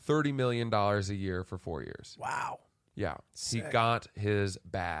betting. $30 million a year for 4 years. Wow. Yeah. Sick. He got his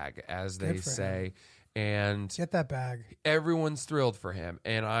bag, as they Good for say. And Get that bag. everyone's thrilled for him,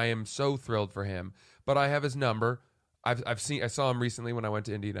 and I am so thrilled for him. But I have his number. I saw him recently when I went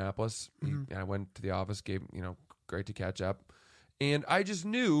to Indianapolis. I went to the office, great to catch up. And I just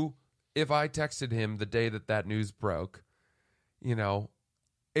knew if I texted him the day that news broke,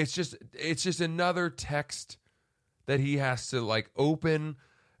 it's just another text that he has to like open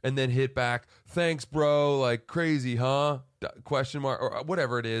and then hit back, thanks, bro, like crazy, huh? Question mark, or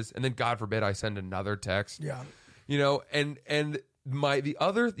whatever it is. And then God forbid I send another text. Yeah. And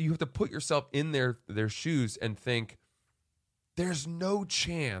you have to put yourself in their shoes and think there's no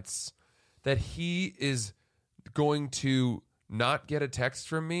chance that he is going to not get a text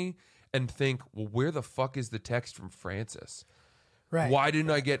from me and think, well, where the fuck is the text from Francis? Right. Why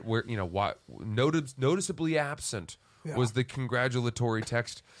didn't I get why noticeably absent was the congratulatory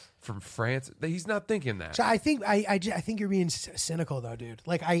text from Francis? He's not thinking that. So I think I think you're being cynical though, dude.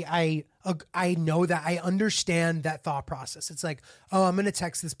 Like I know that, I understand that thought process. It's like, oh, I'm gonna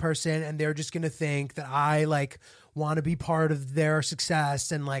text this person and they're just gonna think that I like want to be part of their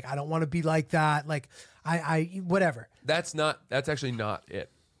success, and like I don't want to be like that. Like I whatever. That's actually not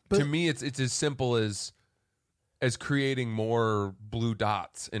it. To me, it's as simple as creating more blue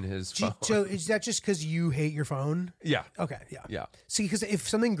dots in his phone. So is that just because you hate your phone? Yeah. Okay. Yeah. Yeah. See, because if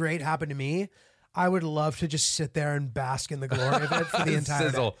something great happened to me, I would love to just sit there and bask in the glory of it for the entire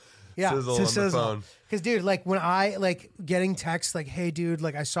Sizzle. day. Yeah, Sizzle on the phone. Because, dude, like when I like getting texts like, "Hey, dude,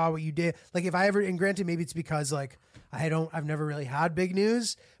 like I saw what you did." Like if I ever, and granted, maybe it's because like I've never really had big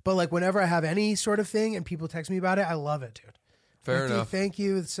news, but like whenever I have any sort of thing and people text me about it, I love it, dude. Fair Like, dude, enough. thank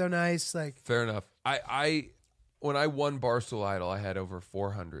you. It's so nice. Like, Fair enough. I when I won Barstool Idol, I had over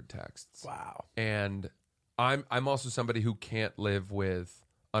 400 texts. wow. And I'm also somebody who can't live with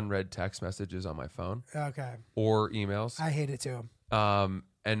unread text messages on my phone Okay. or emails. I hate it too.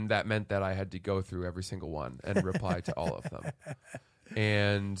 And that meant that I had to go through every single one and reply to all of them.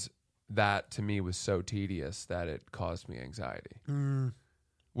 And that to me was so tedious that it caused me anxiety,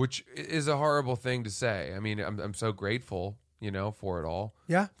 which is a horrible thing to say. I mean, I'm so grateful, for it all.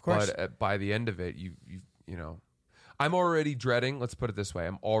 Yeah, of course. But by the end of it, I'm already dreading, let's put it this way,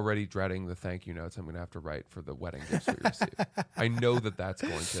 I'm already dreading the thank you notes I'm going to have to write for the wedding gifts we receive. I know that's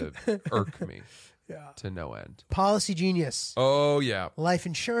going to irk me to no end. Policy Genius. Oh, yeah. Life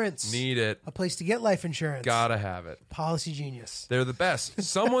insurance. Need it. A place to get life insurance. Gotta have it. Policy Genius. They're the best.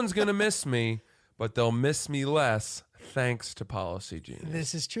 Someone's going to miss me, but they'll miss me less thanks to Policy Genius.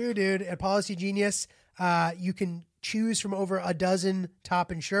 This is true, dude. At Policy Genius, you can choose from over a dozen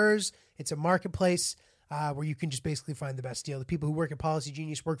top insurers. It's a marketplace where you can just basically find the best deal. The people who work at Policy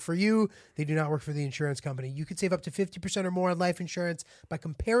Genius work for you. They do not work for the insurance company. You could save up to 50% or more on life insurance by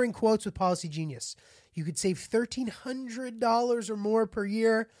comparing quotes with Policy Genius. You could save $1,300 or more per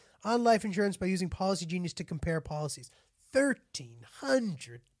year on life insurance by using Policy Genius to compare policies.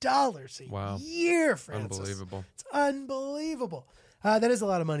 $1,300 a year, Francis. Unbelievable. It's unbelievable. That is a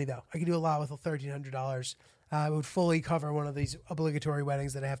lot of money, though. I could do a lot with $1,300. It would fully cover one of these obligatory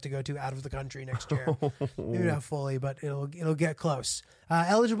weddings that I have to go to out of the country next year. Maybe not fully, but it'll get close.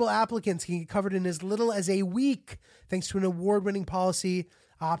 Eligible applicants can get covered in as little as a week, thanks to an award-winning policy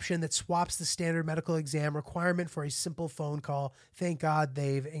option that swaps the standard medical exam requirement for a simple phone call. Thank God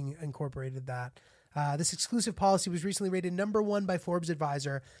they've incorporated that. This exclusive policy was recently rated #1 by Forbes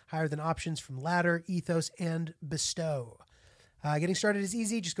Advisor, higher than options from Ladder, Ethos, and Bestow. Getting started is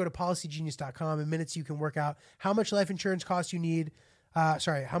easy. Just go to policygenius.com. In minutes, you can work out how much life insurance costs you need.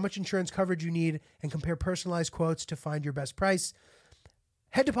 How much insurance coverage you need, and compare personalized quotes to find your best price.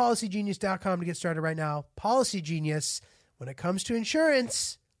 Head to policygenius.com to get started right now. Policy Genius. When it comes to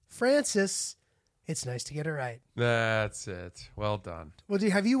insurance, Francis, it's nice to get it right. That's it. Well done. Well,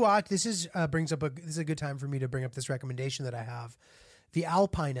 have you watched? This is a good time for me to bring up this recommendation that I have. The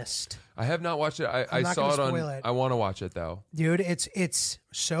Alpinist. I have not watched it. I not saw gonna it on. spoil it. I want to watch it though, Dude, it's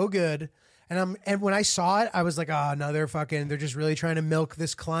so good. And when I saw it, I was like, oh, another fucking, they're just really trying to milk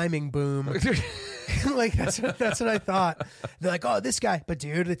this climbing boom. Like that's what I thought. They're like, oh, this guy. But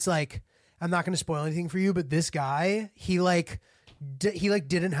dude, it's like, I'm not going to spoil anything for you, but this guy, he like he like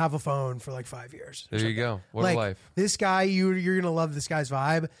didn't have a phone for like 5 years. There you go. What like, a life. This guy, you're gonna love this guy's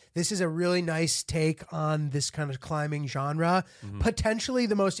vibe. This is a really nice take on this kind of climbing genre. Potentially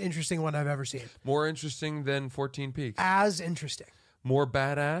the most interesting one I've ever seen. More interesting than 14 Peaks. As interesting. More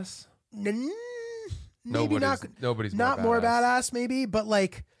badass. Maybe Nobody's not more more badass, maybe, but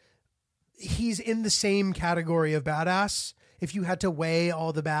like he's in the same category of badass. If you had to weigh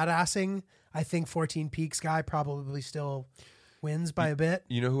all the badassing, I think 14 Peaks guy probably still wins by a bit.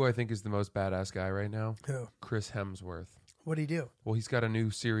 You know who I think is the most badass guy right now? Who? Chris Hemsworth. What'd he do? Well, he's got a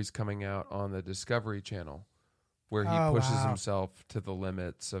new series coming out on the Discovery Channel where he Oh, pushes wow. himself to the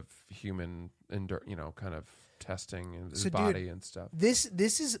limits of human, kind of testing in his So, dude, body and stuff. This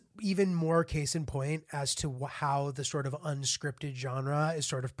is even more case in point as to how the sort of unscripted genre is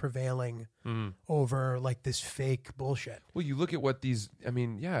sort of prevailing over like this fake bullshit. Well, you look at what these. I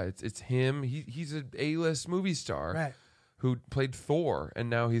mean, yeah, it's him. He's an A-list movie star, Right. who played Thor, and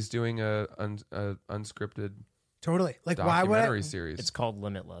now he's doing a unscripted Totally. Like why would I, documentary series. It's called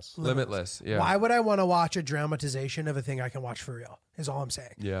Limitless. Limitless. Yeah. Why would I want to watch a dramatization of a thing I can watch for real? Is all I'm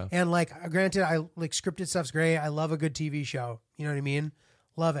saying. Yeah. And like, granted, I like scripted stuff's great. I love a good TV show. You know what I mean?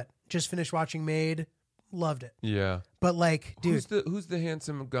 Love it. Just finished watching Made. Loved it. Yeah. But like, dude, Who's the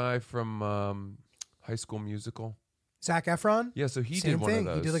handsome guy from High School Musical? Zac Efron. Yeah, so he Same did one thing. of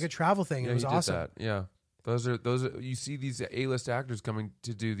those. He did like a travel thing. Yeah, It was he awesome. did that. Yeah. Those are you see these A-list actors coming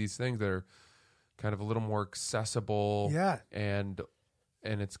to do these things that are kind of a little more accessible. Yeah. And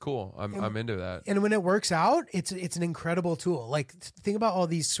it's cool. I'm into that. And when it works out, it's an incredible tool. Like think about all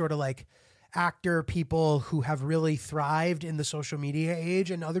these sort of like actor people who have really thrived in the social media age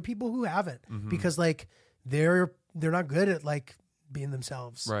and other people who haven't because like they're not good at like being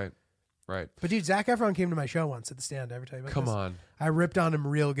themselves. Right. But dude, Zac Efron came to my show once at the stand. Every time. Come on. I ripped on him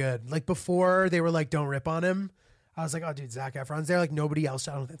real good. Like before they were like, don't rip on him. I was like, oh dude, Zac Efron's there. Like nobody else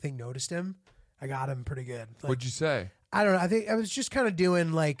I don't think noticed him. I got him pretty good. Like, What'd you say? I don't know. I think I was just kind of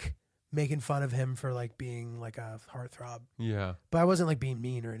doing like making fun of him for like being like a heartthrob, Yeah. but I wasn't like being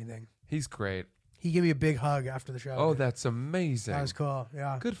mean or anything. He's great. He gave me a big hug after the show. Oh, dude. that's amazing. That was cool.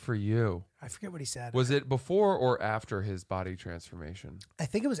 Yeah. Good for you. I forget what he said. Was it before or after his body transformation? I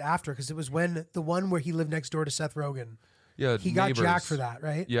think it was after because it was when the one where he lived next door to Seth Rogen. Yeah, He got Neighbors. jacked for that,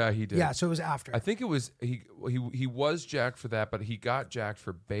 right? Yeah, he did. Yeah, so it was after. I think it was he was jacked for that, but he got jacked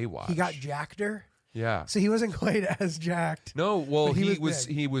for Baywatch. He got jackeder. Yeah. So he wasn't quite as jacked. No, well, But he was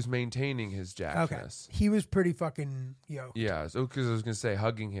big. maintaining his Okay. jackedness. He was pretty fucking yoked. Yeah, so because I was gonna say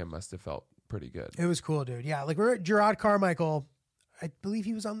hugging him must have felt pretty good. It was cool, dude. Yeah, like we're Gerard Carmichael. I believe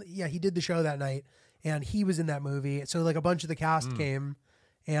he was on. He did the show that night, and he was in that movie. So like a bunch of the cast came,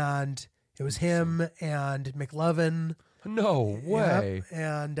 and it was him and McLovin. No way. Yep,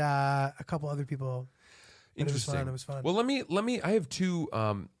 and a couple other people. But Interesting. It was fun. Well, let me. I have two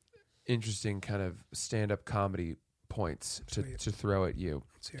interesting kind of stand-up comedy points to throw at you.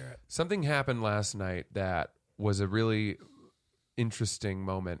 Let's hear it. Something happened last night that was a really interesting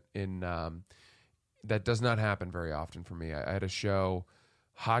moment in that does not happen very often for me. I had a show,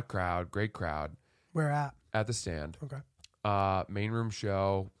 hot crowd, great crowd Where at? the stand. Okay. Main room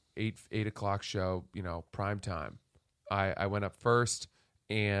show, 8 o'clock show, prime time. I went up first,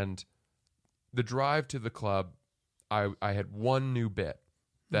 and the drive to the club, I had one new bit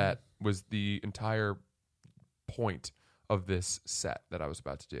that was the entire point of this set that I was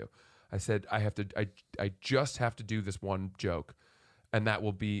about to do. I said I just have to do this one joke, and that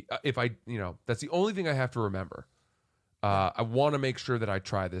will be that's the only thing I have to remember. I want to make sure that I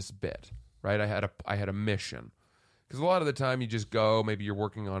try this bit, right? I had a mission. Because a lot of the time you just go, maybe you're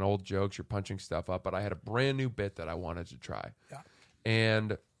working on old jokes, you're punching stuff up, but I had a brand new bit that I wanted to try. Yeah.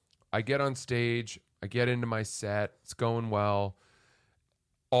 And I get on stage, I get into my set, it's going well.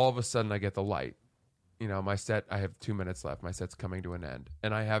 All of a sudden I get the light. My set, I have 2 minutes left. My set's coming to an end.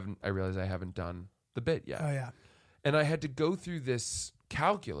 And I realize I haven't done the bit yet. Oh yeah. And I had to go through this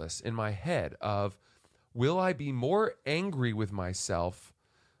calculus in my head of, will I be more angry with myself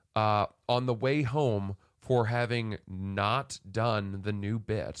on the way home for having not done the new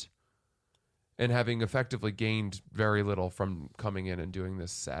bit and having effectively gained very little from coming in and doing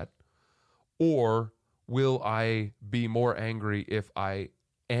this set? Or will I be more angry if I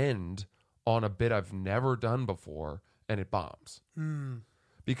end on a bit I've never done before and it bombs?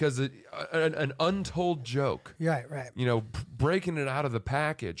 Because an untold joke, Yeah. Right. breaking it out of the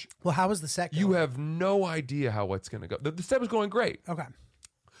package, Well, how was the set? you going? have no idea how it's going to go. The set was going great. Okay.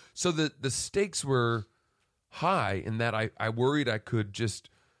 So the stakes were high in that I worried I could just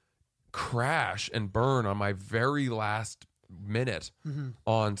crash and burn on my very last minute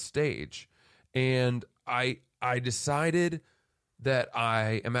on stage. And I decided that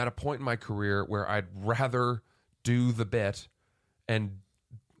I am at a point in my career where I'd rather do the bit and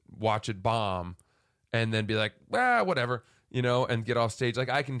watch it bomb and then be like, whatever, and get off stage. Like,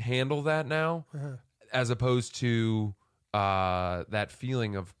 I can handle that now, as opposed to that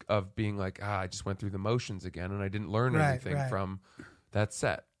feeling of being like, I just went through the motions again and I didn't learn anything from that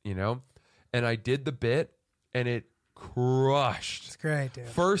set, And I did the bit and it crushed. It's great, dude.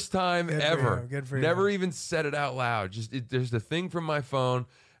 First time ever. Good for you. Never even said it out loud. There's the thing from my phone,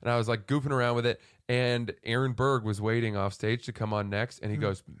 and I was like goofing around with it. And Aaron Berg was waiting off stage to come on next, and he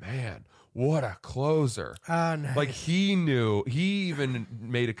goes, "Man, what a closer!" Oh, nice. Like, he knew. He even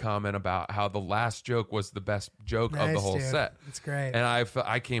made a comment about how the last joke was the best joke of the whole dude. set. It's great. And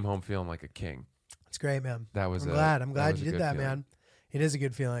I came home feeling like a king. It's great, man. that I'm glad was you a did good that, feeling. man. It is a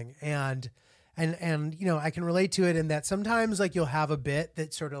good feeling. And I can relate to it in that sometimes like you'll have a bit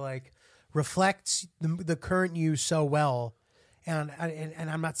that sort of like reflects the current you so well. And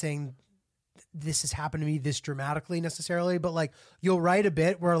I'm not saying this has happened to me this dramatically necessarily, but like you'll write a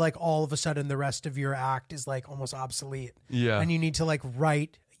bit where like all of a sudden the rest of your act is like almost obsolete. Yeah. And you need to like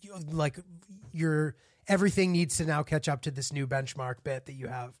write like everything needs to now catch up to this new benchmark bit that you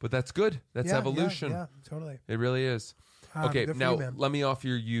have. But that's good. That's Yeah, evolution. Yeah, totally. It really is. Okay, good for now you, man. let me offer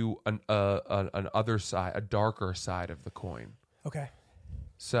you an other side, a darker side of the coin. Okay.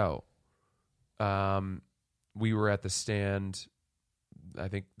 So, we were at the stand. I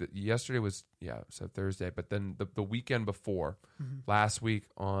think that yesterday was so Thursday, but then the weekend before, last week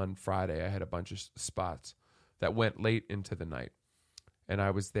on Friday, I had a bunch of spots that went late into the night, and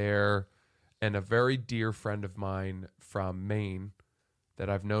I was there, and a very dear friend of mine from Maine that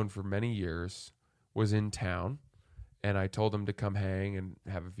I've known for many years was in town. And I told him to come hang and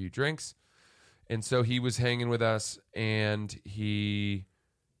have a few drinks. And so he was hanging with us, and he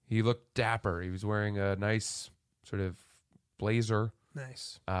looked dapper. He was wearing a nice sort of blazer.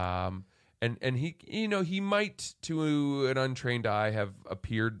 Nice. And he, he might, to an untrained eye, have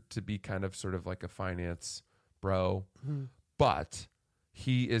appeared to be kind of sort of like a finance bro. But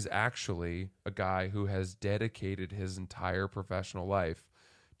he is actually a guy who has dedicated his entire professional life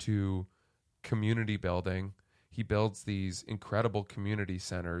to community building. He builds these incredible community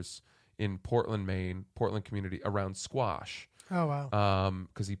centers in Portland, Maine, Portland community around squash. Oh, wow.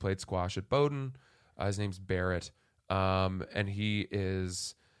 Because he played squash at Bowdoin. His name's Barrett. And he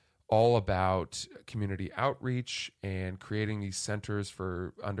is all about community outreach and creating these centers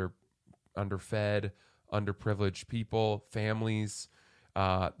for underfed, underprivileged people, families.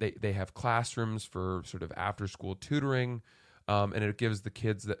 They have classrooms for sort of after school tutoring. And it gives the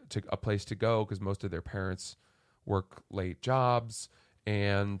kids a place to go because most of their parents work late jobs,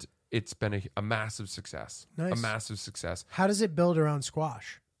 and it's been a massive success. Nice. A massive success. How does it build around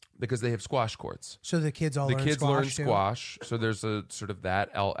squash? Because they have squash courts. So the kids all The learn kids squash learn too? squash, so there's a sort of that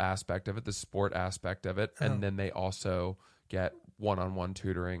aspect of it, the sport aspect of it, and then they also get one-on-one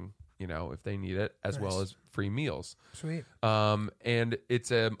tutoring, if they need it, as well as free meals. Sweet. And it's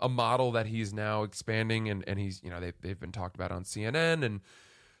a model that he's now expanding, and he's, they've been talked about on CNN, and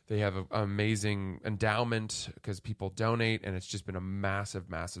they have an amazing endowment because people donate, and it's just been a massive,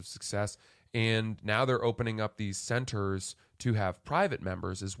 massive success. And now they're opening up these centers to have private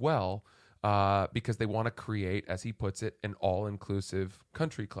members as well, because they want to create, as he puts it, an all-inclusive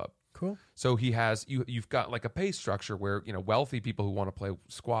country club. Cool. So he has you've got like a pay structure where wealthy people who want to play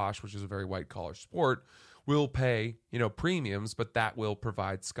squash, which is a very white collar sport, will pay premiums, but that will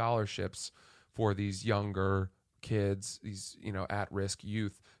provide scholarships for these younger kids, these at risk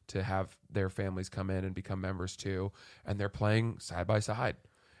youth, to have their families come in and become members too, and they're playing side by side.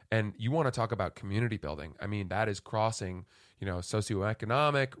 And you want to talk about community building? I mean, that is crossing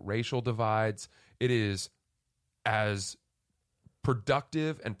socioeconomic, racial divides. It is as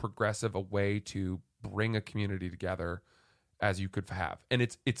productive and progressive a way to bring a community together as you could have. And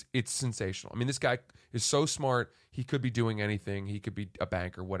it's sensational. I mean, this guy is so smart. He could be doing anything. He could be a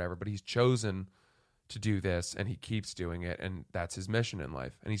banker, whatever, but he's chosen to do this, and he keeps doing it, and that's his mission in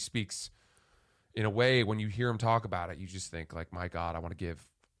life. And he speaks in a way, when you hear him talk about it, you just think like, my God, I want to give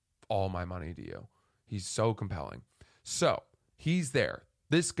all my money to you. He's so compelling. So he's there.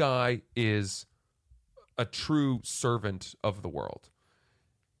 This guy is a true servant of the world.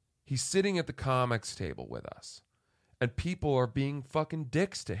 He's sitting at the comics table with us, and people are being fucking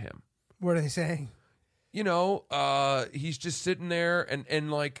dicks to him. What are they saying? He's just sitting there,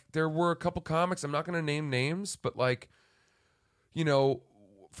 and like, there were a couple comics, I'm not going to name names, but like,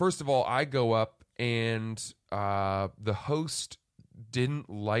 first of all, I go up, and the host didn't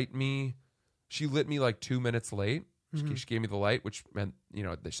light me. She lit me like 2 minutes late. She gave me the light, which meant,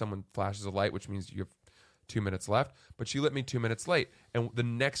 that someone flashes a light, which means you have 2 minutes left, but she let me 2 minutes late. And the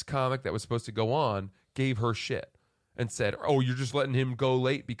next comic that was supposed to go on gave her shit and said, "Oh, you're just letting him go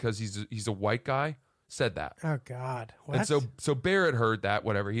late because he's a white guy." Said that. Oh God. What? And so Barrett heard that,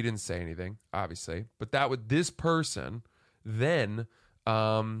 whatever. He didn't say anything, obviously. But this person then,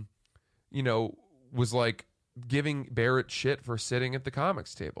 was like giving Barrett shit for sitting at the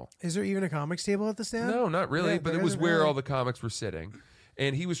comics table. Is there even a comics table at the stand? No, not really. Yeah, but there it was isn't where really. all the comics were sitting.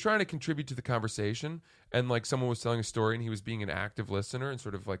 And he was trying to contribute to the conversation. And like someone was telling a story and he was being an active listener and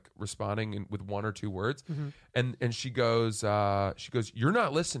sort of like responding with one or two words. Mm-hmm. And she goes, "You're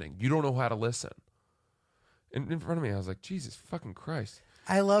not listening. You don't know how to listen." And in front of me, I was like, Jesus fucking Christ.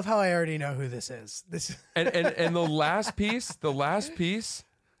 I love how I already know who this is. And the last piece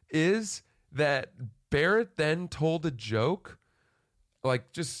is that Barrett then told a joke,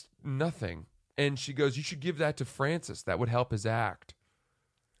 like just nothing. And she goes, "You should give that to Francis. That would help his act."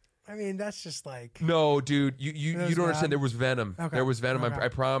 I mean, that's just like No, dude, you was don't understand. bad? There was venom. Okay. There was venom. Okay. I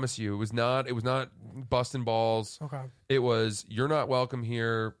promise you. It was not busting balls. Okay. It was, "You're not welcome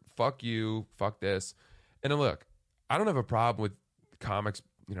here. Fuck you. Fuck this." And look, I don't have a problem with comics,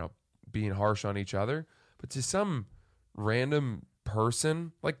 being harsh on each other, but to some random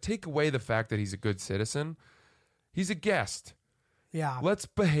person, like take away the fact that he's a good citizen. He's a guest. yeah. Let's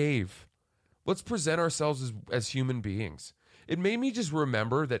behave. Let's present ourselves as human beings. It made me just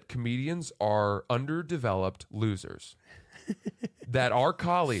remember that comedians are underdeveloped losers. That our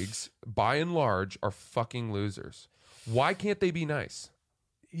colleagues, by and large, are fucking losers. Why can't they be nice?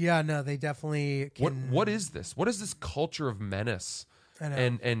 Yeah, no, they definitely can. What is this? What is this culture of menace I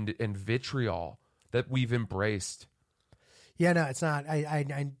know. and vitriol that we've embraced? Yeah, no, it's not. I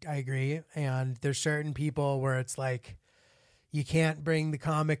agree. And there's certain people where it's like you can't bring the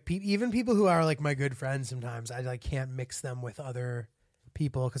comic even people who are like my good friends sometimes. I like can't mix them with other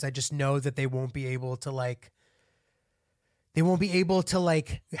people because I just know that they won't be able to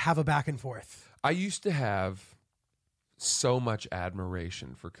have a back and forth. I used to have so much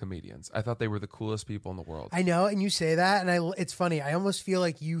admiration for comedians. I thought they were the coolest people in the world. I know, and you say that, and it's funny. I almost feel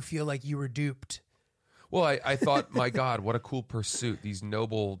like you were duped. Well, I thought, my God, what a cool pursuit. These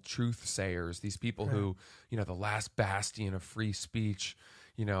noble truth sayers, these people who, the last bastion of free speech,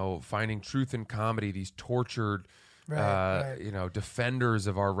 finding truth in comedy, these tortured, Right. defenders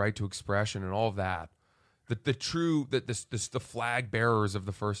of our right to expression and all of that. The flag bearers of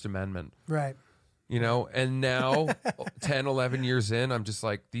the First Amendment. Right. And now 10, 11 years in, I'm just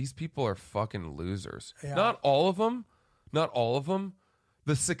like, these people are fucking losers. Yeah. Not all of them.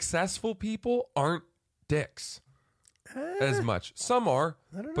 The successful people aren't dicks as much. Some are,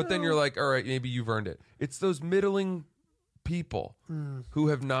 but then you're like, all right, maybe you've earned it. It's those middling people who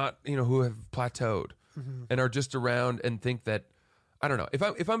have not, who have plateaued and are just around and think that, I don't know.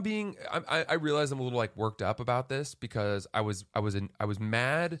 If I'm being, I realize I'm a little like worked up about this because I was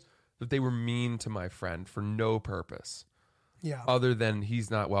mad that they were mean to my friend for no purpose. Yeah. Other than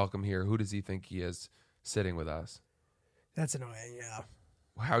he's not welcome here. Who does he think he is sitting with us? That's annoying. Yeah.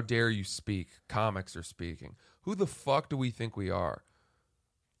 How dare you speak? Comics are speaking. Who the fuck do we think we are?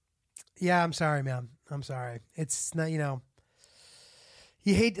 Yeah. I'm sorry, man. I'm sorry. It's not, you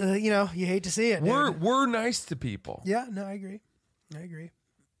hate, you hate to see it. dude. We're nice to people. Yeah. No, I agree.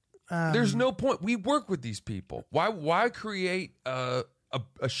 There's no point. We work with these people. Why create a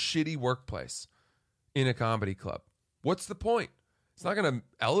shitty workplace in a comedy club? What's the point? It's not going to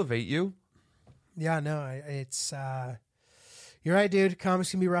elevate you. Yeah, no, it's you're right, dude. Comics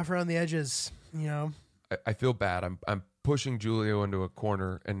can be rough around the edges, I feel bad. I'm pushing Julio into a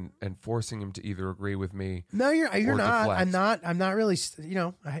corner and forcing him to either agree with me. No, you're or not. deflect. I'm not really.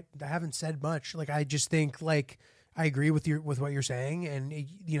 I haven't said much. Like I just think like I agree with what you're saying, and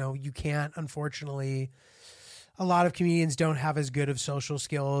you can't. Unfortunately, a lot of comedians don't have as good of social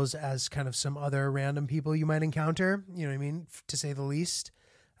skills as kind of some other random people you might encounter. You know what I mean, to say the least.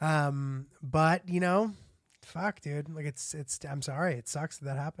 But fuck, dude. Like it's. I'm sorry. It sucks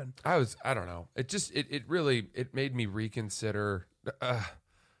that happened. I don't know. It really made me reconsider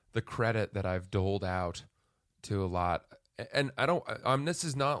the credit that I've doled out to a lot. And I don't, this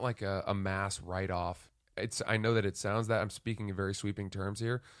is not like a mass write-off. I know that it sounds that I'm speaking in very sweeping terms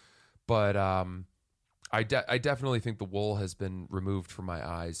here, but I definitely think the wool has been removed from my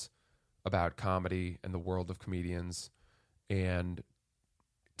eyes about comedy and the world of comedians. And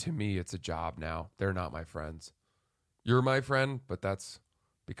to me, it's a job now. They're not my friends. You're my friend, but that's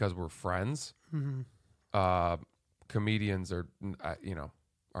because we're friends. Mm-hmm. Comedians are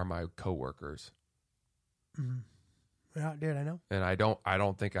my coworkers. Mm-hmm. Yeah, dude, I know. And I don't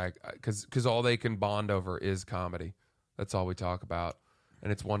think because all they can bond over is comedy. That's all we talk about.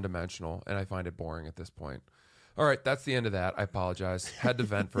 and it's one-dimensional, and I find it boring at this point. All right, that's the end of that. I apologize. Had to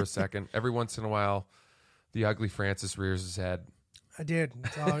vent for a second. Every once in a while, the ugly Francis rears his head. I did.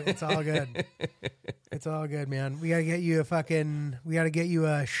 It's all good. It's all good, man. We gotta get you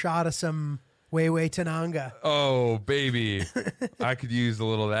a shot of some Weiwei Tananga. Oh, baby. I could use a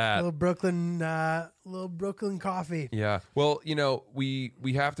little of that. Little Brooklyn coffee. Yeah. Well, we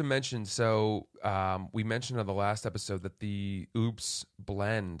have to mention, we mentioned on the last episode that the Oops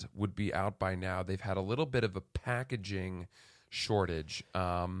blend would be out by now. They've had a little bit of a packaging shortage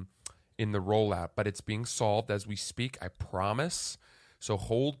in the rollout, but it's being solved as we speak, I promise. So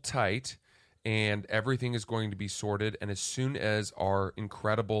hold tight, and everything is going to be sorted. And as soon as our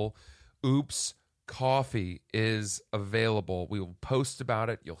incredible Oops coffee is available, we will post about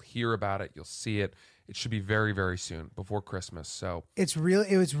it. You'll hear about it. You'll see it. It should be very, very soon, before Christmas. So it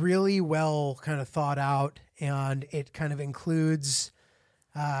was really well kind of thought out, and it kind of includes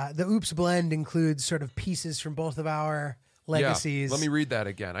the Oops blend includes sort of pieces from both of our legacies. Yeah, let me read that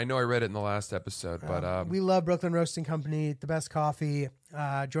again. I know I read it in the last episode, but we love Brooklyn Roasting Company, the best coffee.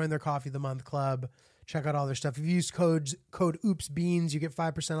 Join their Coffee of the Month club. Check out all their stuff. If you use code OOPSBEANS, you get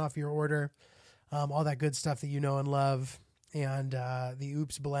 5% off your order. All that good stuff that you know and love. And the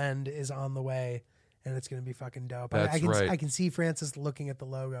Oops blend is on the way, and it's going to be fucking dope. That's right. I can see Francis looking at the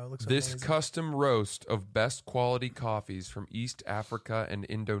logo. It looks this amazing. custom roast of best quality coffees from East Africa and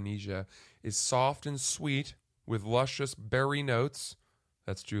Indonesia is soft and sweet with luscious berry notes.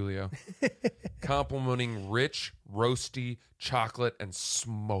 That's Julio. Complementing rich, roasty chocolate and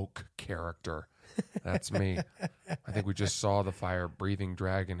smoke character. That's me. I think we just saw the fire-breathing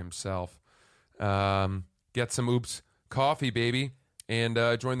dragon himself. Get some Oops coffee, baby, and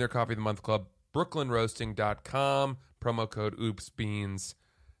join their Coffee of the Month club, brooklynroasting.com, promo code OOPSBEANS.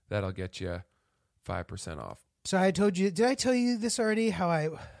 That'll get you 5% off. So did I tell you this already, how I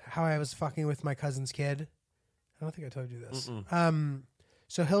was fucking with my cousin's kid? I don't think I told you this.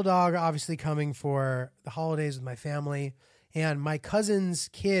 So Hill Dog obviously coming for the holidays with my family, and my cousin's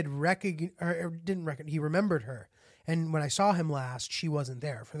kid he remembered her. And when I saw him last, she wasn't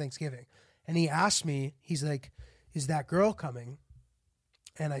there for Thanksgiving. And he asked me, he's like, "Is that girl coming?"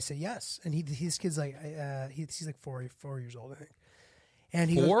 And I said, "Yes." And his kid's like, he's like 4 years old, I think. And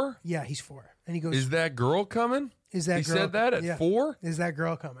he 4? Yeah, he's 4. And he goes, "Is that girl coming?" He said that at 4? Is that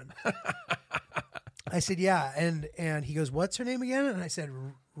girl coming? I said, "Yeah." And he goes, "What's her name again?" And I said,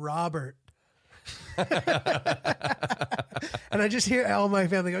 "Robert." And I just hear all my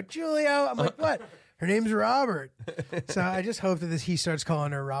family go, "Julio." I'm like, "What?" "Her name's Robert." So I just hope that he starts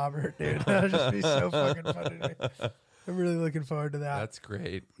calling her Robert, dude. That'll just be so fucking funny to me. I'm really looking forward to that. That's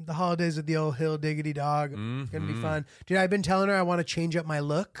great. The holidays with the old Hill Diggity Dog. It's going to be fun. Dude, I've been telling her I want to change up my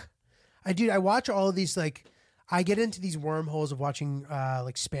look. I watch all of these, like, I get into these wormholes of watching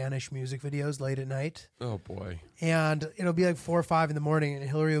like Spanish music videos late at night. Oh, boy. And it'll be like 4 or 5 in the morning, and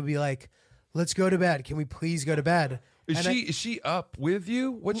Hillary will be like, "Let's go to bed. Can we please go to bed?" Is she up with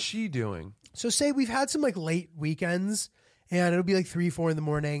you? What's she doing? So say we've had some like late weekends, and it'll be like 3, 4 in the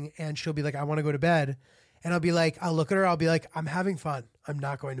morning, and she'll be like, "I want to go to bed." And I'll be like, I'll look at her, I'll be like, "I'm having fun. I'm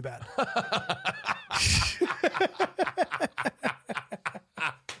not going to bed."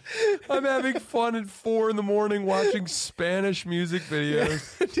 I'm having fun at 4 in the morning watching Spanish music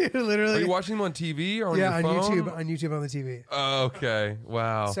videos. Dude, literally. Are you watching them on TV or on your phone? on YouTube on the TV. Oh, okay.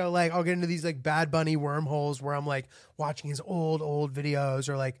 Wow. So like I'll get into these like Bad Bunny wormholes where I'm like watching his old videos,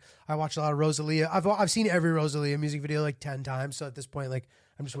 or like I watch a lot of Rosalia. I've seen every Rosalia music video like 10 times. So at this point, like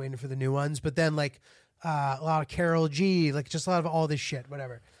I'm just waiting for the new ones. But then like a lot of Karol G, like just a lot of all this shit,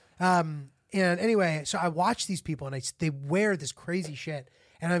 whatever. And anyway, so I watch these people, and they wear this crazy shit.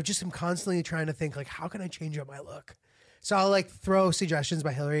 And I'm constantly trying to think, like, how can I change up my look? So I'll like throw suggestions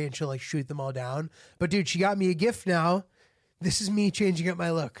by Hillary, and she'll like shoot them all down. But dude, she got me a gift now. This is me changing up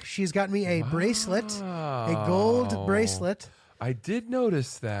my look. She's got me a bracelet, a gold bracelet. I did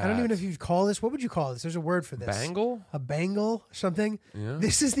notice that. I don't even know if you'd call this. What would you call this? There's a word for this. Bangle? A bangle, something. Yeah.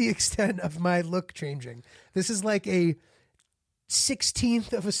 This is the extent of my look changing. This is like a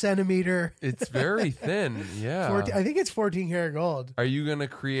 1/16 of a centimeter. It's very thin. Yeah. I think it's 14 karat gold. Are you going to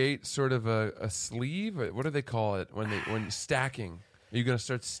create sort of a sleeve? What do they call it when stacking? Are you going to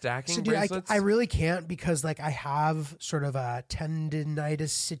start stacking So, dude, bracelets? I really can't, because like I have sort of a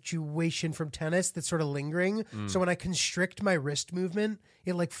tendinitis situation from tennis that's sort of lingering. So when I constrict my wrist movement,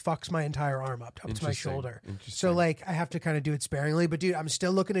 it like fucks my entire arm up to my Interesting. shoulder. Interesting. So like I have to kind of do it sparingly. But dude, I'm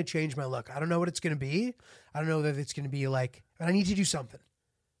still looking to change my look. I don't know what it's going to be. I don't know if it's going to be like, but I need to do something.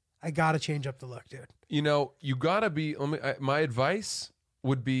 I got to change up the look, dude. You know, you got to be. My advice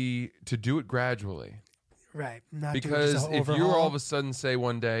would be to do it gradually. Right. Not doing Because just a if you overhaul. all of a sudden say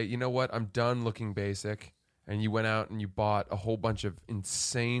one day, you know what, I'm done looking basic, and you went out and you bought a whole bunch of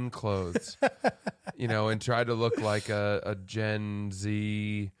insane clothes, and tried to look like a Gen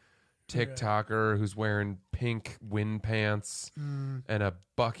Z TikToker who's wearing pink wind pants and a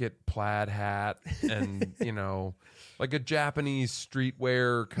bucket plaid hat and, like a Japanese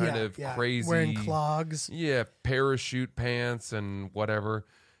streetwear kind of crazy. Wearing clogs. Yeah, parachute pants and whatever.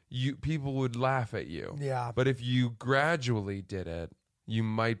 People would laugh at you. Yeah. But if you gradually did it, you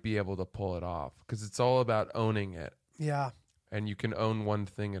might be able to pull it off because it's all about owning it. Yeah. And you can own one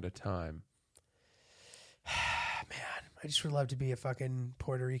thing at a time. Man, I just would love to be a fucking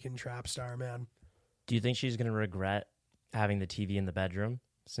Puerto Rican trap star, man. Do you think she's going to regret having the TV in the bedroom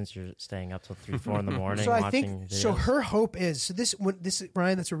since you're staying up till 3, 4 in the morning So I watching think videos? so. Her hope is so. This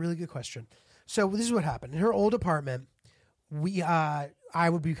Ryan, that's a really good question. So this is what happened in her old apartment. I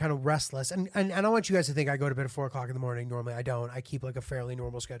would be kind of restless, and I don't want you guys to think I go to bed at 4 o'clock in the morning. Normally, I don't. I keep like a fairly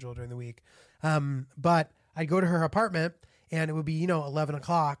normal schedule during the week. But I'd go to her apartment, and it would be 11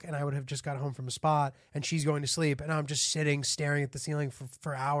 o'clock, and I would have just got home from a spot, and she's going to sleep, and I'm just sitting staring at the ceiling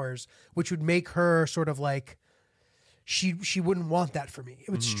for hours, which would make her sort of like. She wouldn't want that for me.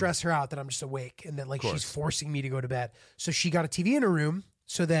 It would stress her out that I'm just awake and that like she's forcing me to go to bed. So she got a TV in her room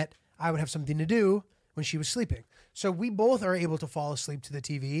so that I would have something to do when she was sleeping. So we both are able to fall asleep to the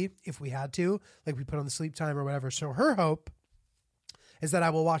TV if we had to, like we put on the sleep time or whatever. So her hope is that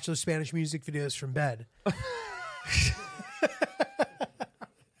I will watch those Spanish music videos from bed.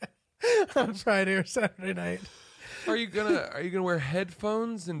 On Friday or Saturday night. Are you gonna wear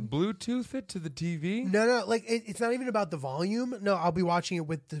headphones and Bluetooth it to the TV? No, like it's not even about the volume. No, I'll be watching it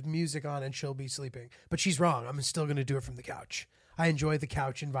with the music on and she'll be sleeping. But she's wrong. I'm still going to do it from the couch. I enjoy the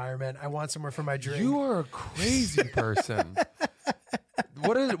couch environment. I want somewhere for my drink. You are a crazy person.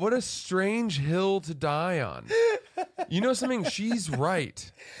 What a strange hill to die on. You know something? She's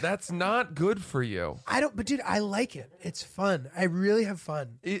right. That's not good for you. But dude, I like it. It's fun. I really have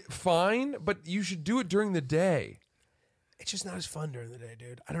fun. Fine, but you should do it during the day. It's just not as fun during the day,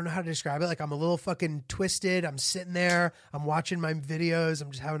 dude. I don't know how to describe it. Like I'm a little fucking twisted. I'm sitting there. I'm watching my videos.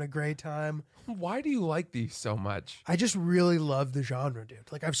 I'm just having a great time. Why do you like these so much? I just really love the genre,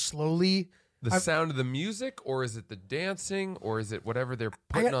 dude. Like I've sound of the music, or is it the dancing, or is it whatever they're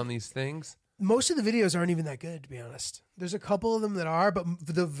putting on these things? Most of the videos aren't even that good, to be honest. There's a couple of them that are, but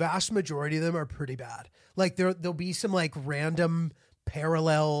the vast majority of them are pretty bad. Like there'll be some like random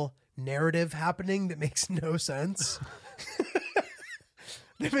parallel narrative happening that makes no sense.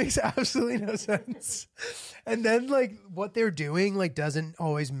 It makes absolutely no sense. And then like what they're doing like doesn't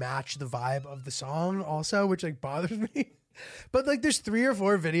always match the vibe of the song also, which like bothers me. But like there's 3 or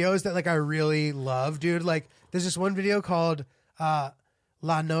 4 videos that like I really love, dude. Like there's this one video called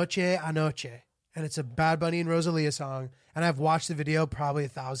La Noche Anoche, and it's a Bad Bunny and Rosalia song. And I've watched the video probably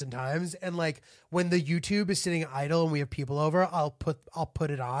 1,000 times. And like when the YouTube is sitting idle and we have people over, I'll put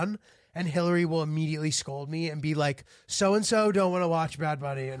it on, and Hillary will immediately scold me and be like, so and so don't want to watch Bad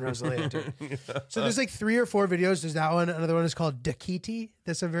Bunny and Rosalia. Dude. So there's like 3 or 4 videos. There's that one. Another one is called Dakiti.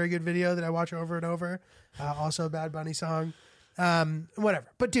 That's a very good video that I watch over and over. Also a Bad Bunny song. Whatever.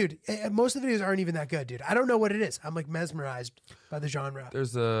 But dude, most of the videos aren't even that good, dude. I don't know what it is. I'm like mesmerized by the genre.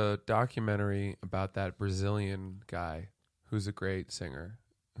 There's a documentary about that Brazilian guy who's a great singer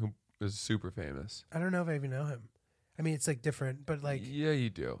who is super famous. I don't know if I even know him. I mean, it's like different, but like Yeah, you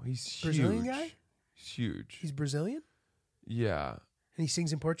do. He's Brazilian huge. guy? He's huge. He's Brazilian Yeah, and he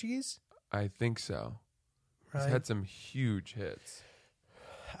sings in Portuguese. I think so. Right. He's had some huge hits.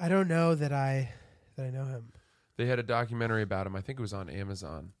 I don't know that I know him. They had a documentary about him. I think it was on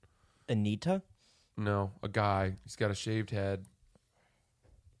Amazon. Anita? No, a guy. He's got a shaved head.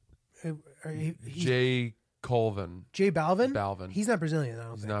 He's Jay Colvin. Jay Balvin. Balvin. He's not Brazilian. I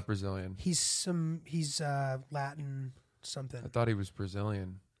don't He's think. not Brazilian. He's Latin something. I thought he was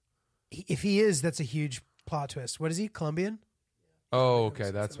Brazilian. If he is, that's a huge plot twist. What is he? Colombian? Oh,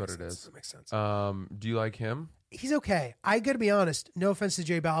 okay. That's what it is. That makes sense. Do you like him? He's okay. I got to be honest. No offense to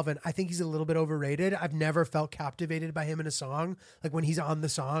Jay Balvin. I think he's a little bit overrated. I've never felt captivated by him in a song. Like when he's on the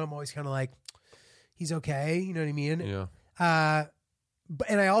song, I'm always kind of like, he's okay. You know what I mean? Yeah.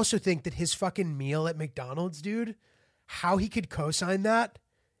 And I also think that his fucking meal at McDonald's, dude, how he could co-sign that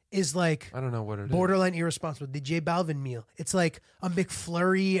is like I don't know what it is. borderline irresponsible. The J Balvin meal. It's like a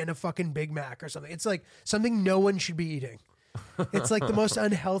McFlurry and a fucking Big Mac or something. It's like something no one should be eating. It's like the most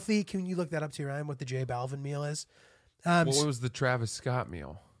unhealthy. Can you look that up too, Ryan? What the J Balvin meal is? What was the Travis Scott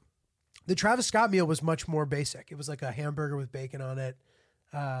meal? The Travis Scott meal was much more basic. It was like a hamburger with bacon on it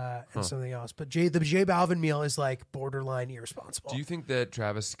and something else. But the J Balvin meal is like borderline irresponsible. Do you think that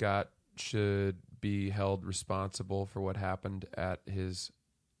Travis Scott should be held responsible for what happened at his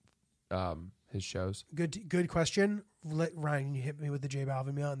shows? Good question. Ryan, you hit me with the J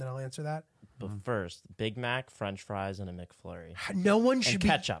Balvin meal, and then I'll answer that. But first, Big Mac, French fries, and a McFlurry. No one should And be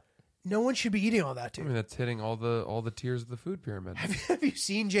ketchup. No one should be eating all that, I dude. mean, that's hitting all the tiers of the food pyramid. Have you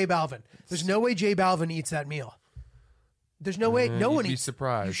seen J Balvin? There's no way J Balvin eats that meal. There's no way. No you'd one be eats.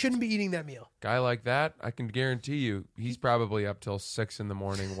 surprised. You shouldn't be eating that meal. Guy like that, I can guarantee you, he's probably up till 6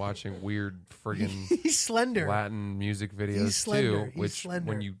 a.m. watching weird friggin' He's slender. Latin music videos He's slender. too. He's Which slender.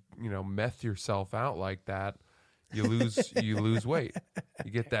 when you meth yourself out like that, you lose weight.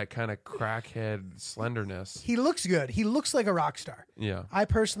 You get that kind of crackhead slenderness. He looks good. He looks like a rock star. Yeah, I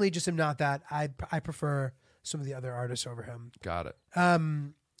personally just am not that. I prefer some of the other artists over him. got it.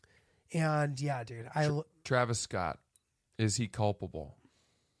 And yeah, dude, Travis Scott, is he culpable?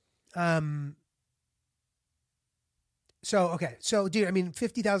 So dude, I mean,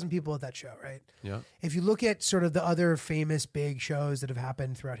 50,000 people at that show, right? Yeah. If you look at sort of the other famous big shows that have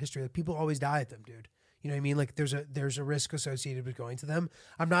happened throughout history, like, people always die at them, dude. You know what I mean? Like, there's a risk associated with going to them.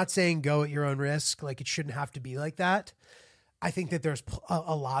 I'm not saying go at your own risk. Like, it shouldn't have to be like that. I think that there's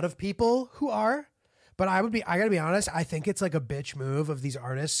a lot of people who are, but I gotta be honest. I think it's like a bitch move of these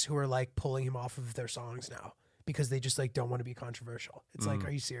artists who are like pulling him off of their songs now because they just like don't want to be controversial. It's like,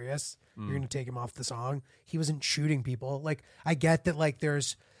 are you serious? You're going to take him off the song? He wasn't shooting people. Like, I get that, like,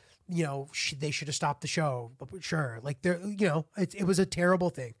 there's, they should have stopped the show, but sure. Like, it was a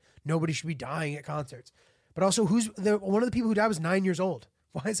terrible thing. Nobody should be dying at concerts. But also, one of the people who died was 9 years old.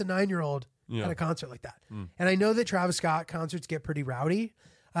 Why is a 9-year-old at a concert like that? And I know that Travis Scott concerts get pretty rowdy,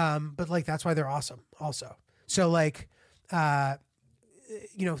 but like, that's why they're awesome also. So like,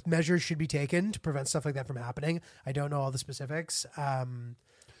 measures should be taken to prevent stuff like that from happening. I don't know all the specifics,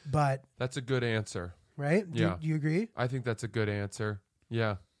 but That's a good answer. right? Yeah. Do you agree? I think that's a good answer.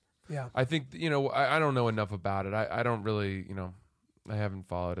 Yeah. Yeah. I think, I don't know enough about it. I don't really, I haven't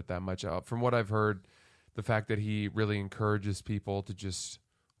followed it that much. From what I've heard, the fact that he really encourages people to just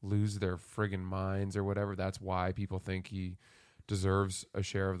lose their friggin' minds or whatever, that's why people think he deserves a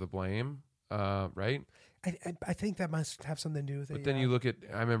share of the blame, right? I think that must have something to do with it. But then yeah. you look at,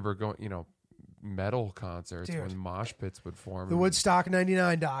 I remember going, metal concerts Dude. when mosh pits would form. The Woodstock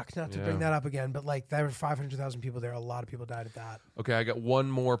 99 doc, not to Yeah. bring that up again, but like, there were 500,000 people there. A lot of people died at that. Okay, I got one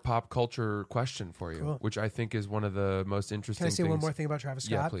more pop culture question for you, Cool. which I think is one of the most interesting Can I say things. one more thing about Travis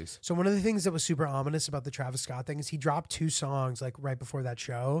Scott? Yeah, please. So one of the things that was super ominous about the Travis Scott thing is he dropped 2 songs like right before that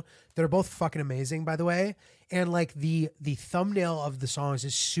show that are both fucking amazing, by the way. And like the thumbnail of the songs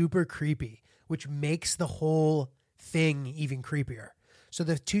is super creepy, which makes the whole thing even creepier. So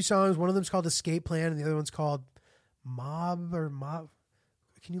the 2 songs, one of them's called Escape Plan and the other one's called Mob.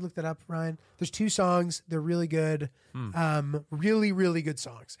 Can you look that up, Ryan? There's 2 songs. They're really good. Really, really good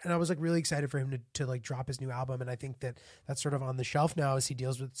songs. And I was like really excited for him to like drop his new album. And I think that that's sort of on the shelf now as he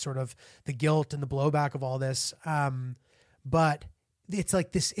deals with sort of the guilt and the blowback of all this. But it's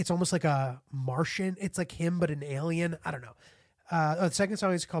like this, it's almost like a Martian. It's like him, but an alien. I don't know. The second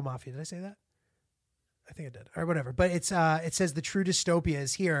song is called Mafia. Did I say that? I think I did, or whatever. But it says the true dystopia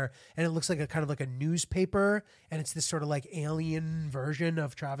is here, and it looks like a kind of like a newspaper, and it's this sort of like alien version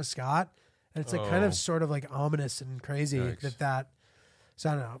of Travis Scott, and it's like kind of sort of like ominous and crazy. Yikes. that. So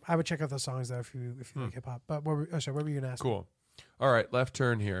I don't know. I would check out those songs though if you like hip hop. But what were you gonna ask? Cool. All right, left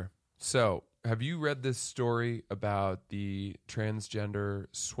turn here. So, have you read this story about the transgender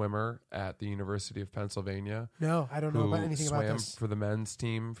swimmer at the University of Pennsylvania? No, I don't know who about anything about swam this. for the men's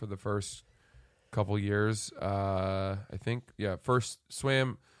team for the first couple years? I think, first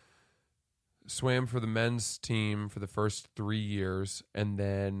swam for the men's team for the first 3 years, and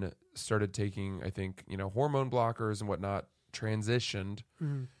then started taking, I think, hormone blockers and whatnot, transitioned,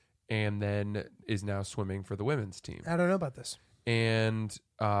 and then is now swimming for the women's team. I don't know about this. And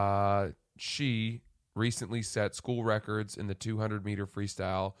she recently set school records in the 200-meter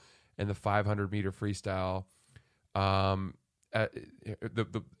freestyle and the 500-meter freestyle. The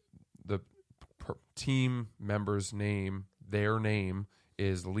team member's name, their name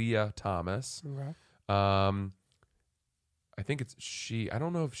is Leah Thomas. Okay. I think it's she. I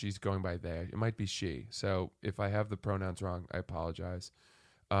don't know if she's going by they. It might be she. So if I have the pronouns wrong, I apologize.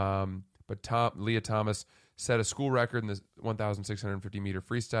 But Leah Thomas set a school record in the 1,650-meter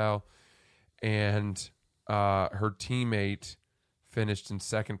freestyle, and her teammate finished in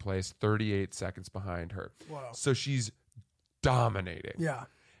second place, 38 seconds behind her. Wow. So she's dominating. Yeah.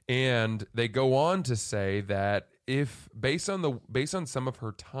 And they go on to say that if based on some of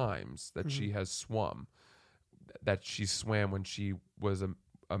her times that she has swum, that she swam when she was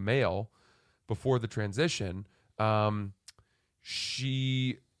a male before the transition,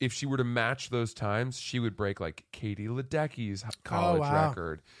 she if she were to match those times, she would break like Katie Ledecky's college wow.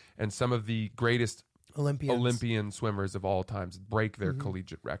 record and some of the greatest Olympian swimmers of all times break their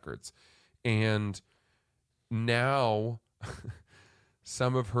collegiate records. And now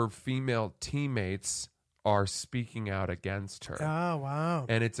some of her female teammates are speaking out against her. Oh, wow.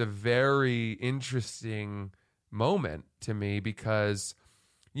 And it's a very interesting moment to me because,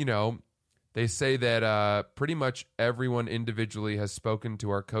 you know, they say that pretty much everyone individually has spoken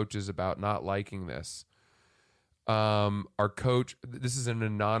to our coaches about not liking this. Our coach, this is an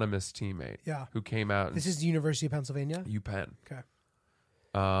anonymous teammate who came out. And This is the University of Pennsylvania? UPenn. Okay.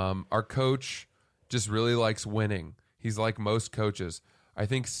 Our coach just really likes winning. He's like most coaches. I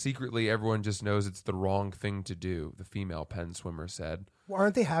think secretly everyone just knows it's the wrong thing to do, the female Penn swimmer said. Well,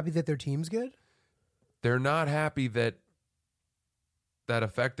 aren't they happy that their team's good? They're not happy that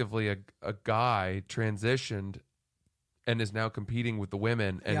effectively a guy transitioned and is now competing with the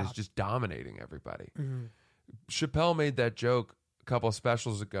women and is just dominating everybody. Chappelle made that joke a couple of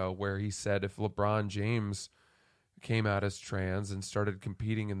specials ago where he said if LeBron James came out as trans and started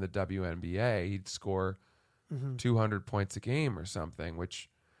competing in the WNBA, he'd score 200 points a game or something, which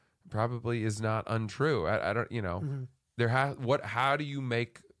probably is not untrue. I don't, you know, how do you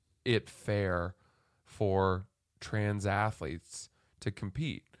make it fair for trans athletes to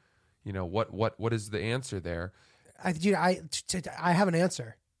compete? You know, what is the answer there? I have an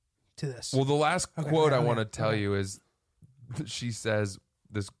answer to this. Well, the last quote I want to tell you is, she says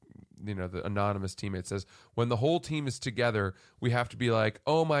this, you know, the anonymous teammate says, when the whole team is together, we have to be like,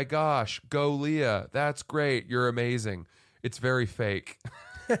 oh my gosh, go Leah. That's great. You're amazing. It's very fake.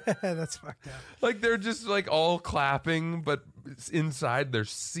 That's fucked up. Like they're just like all clapping, but inside they're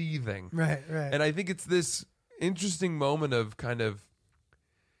seething. Right. And I think it's this interesting moment of kind of,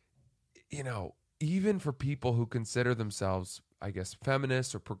 you know, even for people who consider themselves, I guess,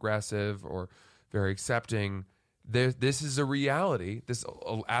 feminist or progressive or very accepting, this is a reality, this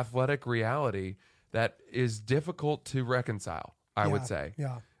athletic reality that is difficult to reconcile, I would say.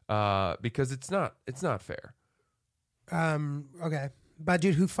 Yeah. Because it's not fair. Okay. But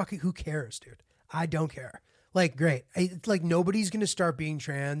dude, who cares, dude? I don't care. Like, great. It's like nobody's going to start being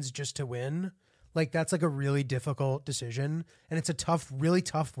trans just to win. Like, that's like a really difficult decision. And it's a really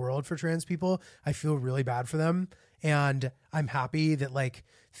tough world for trans people. I feel really bad for them. And I'm happy that like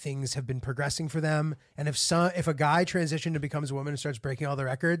things have been progressing for them. And if a guy transitioned and becomes a woman and starts breaking all the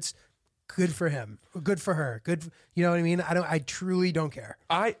records, good for him. Good for her. You know what I mean? I truly don't care.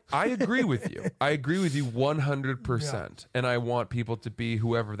 I agree with you. I agree with you 100%. Yeah. And I want people to be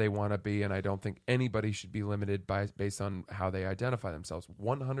whoever they want to be. And I don't think anybody should be limited based on how they identify themselves.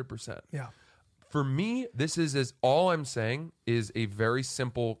 100%. Yeah. For me, this is all I'm saying is a very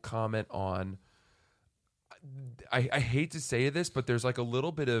simple comment on, I hate to say this, but there's like I'm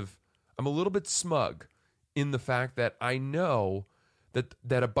a little bit smug in the fact that I know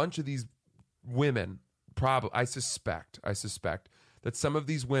that a bunch of these women, I suspect that some of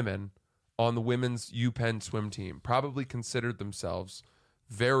these women on the women's UPenn swim team probably considered themselves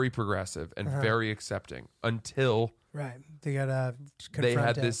very progressive and very accepting until they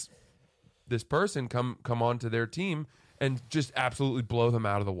had this person come onto their team and just absolutely blow them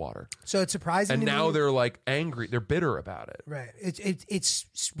out of the water. So it's surprising. And now they're like angry. They're bitter about it. Right. It's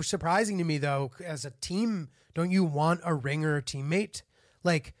surprising to me though. As a team, don't you want a ringer teammate?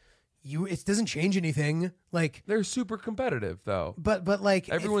 Like it doesn't change anything. Like they're super competitive though. But like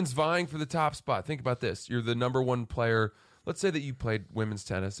everyone's vying for the top spot. Think about this. You're the number one player. Let's say that you played women's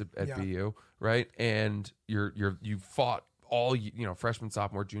tennis at BU, right? And you fought all, you know, freshman,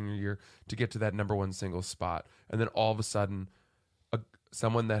 sophomore, junior year to get to that number one singles spot. And then all of a sudden,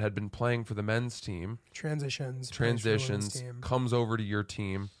 someone that had been playing for the men's team transitions, comes over to your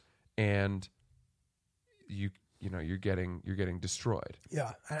team, and you're getting destroyed.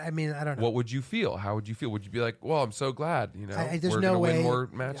 Yeah, I mean, I don't know. What would you feel? How would you feel? Would you be like, well, I'm so glad, you know, there's we're no going to way, win more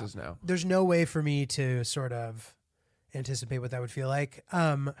matches now? There's no way for me to sort of anticipate what that would feel like.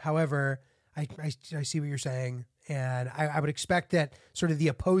 However, I see what you're saying. And I would expect that sort of the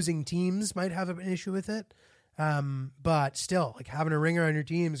opposing teams might have an issue with it. But still, like having a ringer on your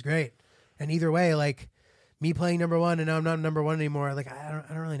team is great. And either way, like me playing number one and now I'm not number one anymore. Like I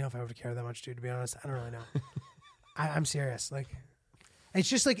don't really know if I would care that much, dude, to be honest. I don't really know. I'm serious. Like it's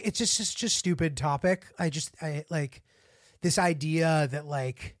just stupid topic. I like this idea that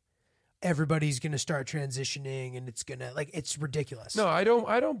like everybody's going to start transitioning and it's going to like, it's ridiculous. No, I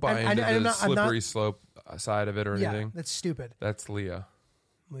don't buy into the slippery slope side of it or anything. Yeah, that's stupid. That's Leah.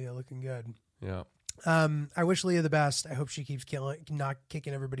 Leah looking good. Yeah. I wish Leah the best. I hope she keeps not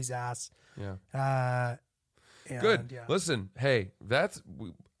kicking everybody's ass. Yeah. Good. Yeah. Listen, hey,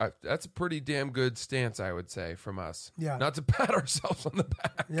 that's a pretty damn good stance, I would say, from us. Yeah. Not to pat ourselves on the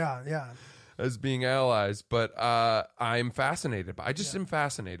back Yeah. as being allies, but I'm fascinated by. I just am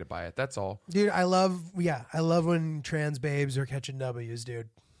fascinated by it. That's all. Dude, I love when trans babes are catching W's, dude.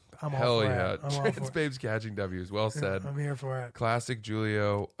 I'm all Hell for yeah! it. I'm all Trans for it. babes catching W's. Well said. I'm here for it. Classic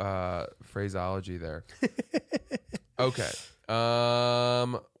Julio phraseology there. Okay.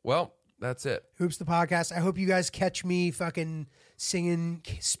 Well, that's it. Hoops the podcast. I hope you guys catch me fucking singing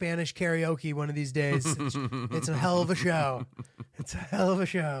Spanish karaoke one of these days. It's a hell of a show. It's a hell of a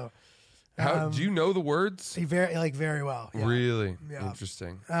show. How do you know the words? Very well. Yeah. Really Yeah.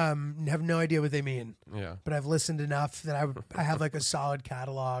 interesting. Have no idea what they mean, Yeah. but I've listened enough that I have like a solid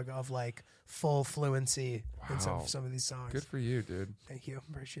catalog of like full fluency in some of these songs. Good for you, dude. Thank you.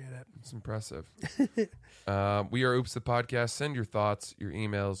 Appreciate it. It's impressive. We are Oops the Podcast. Send your thoughts, your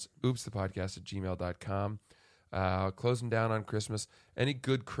emails, oopsthepodcast@gmail.com. Closing down on Christmas. Any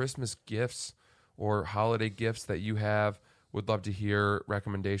good Christmas gifts or holiday gifts that you have? Would love to hear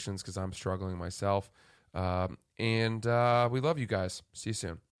recommendations because I'm struggling myself. And we love you guys. See you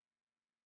soon.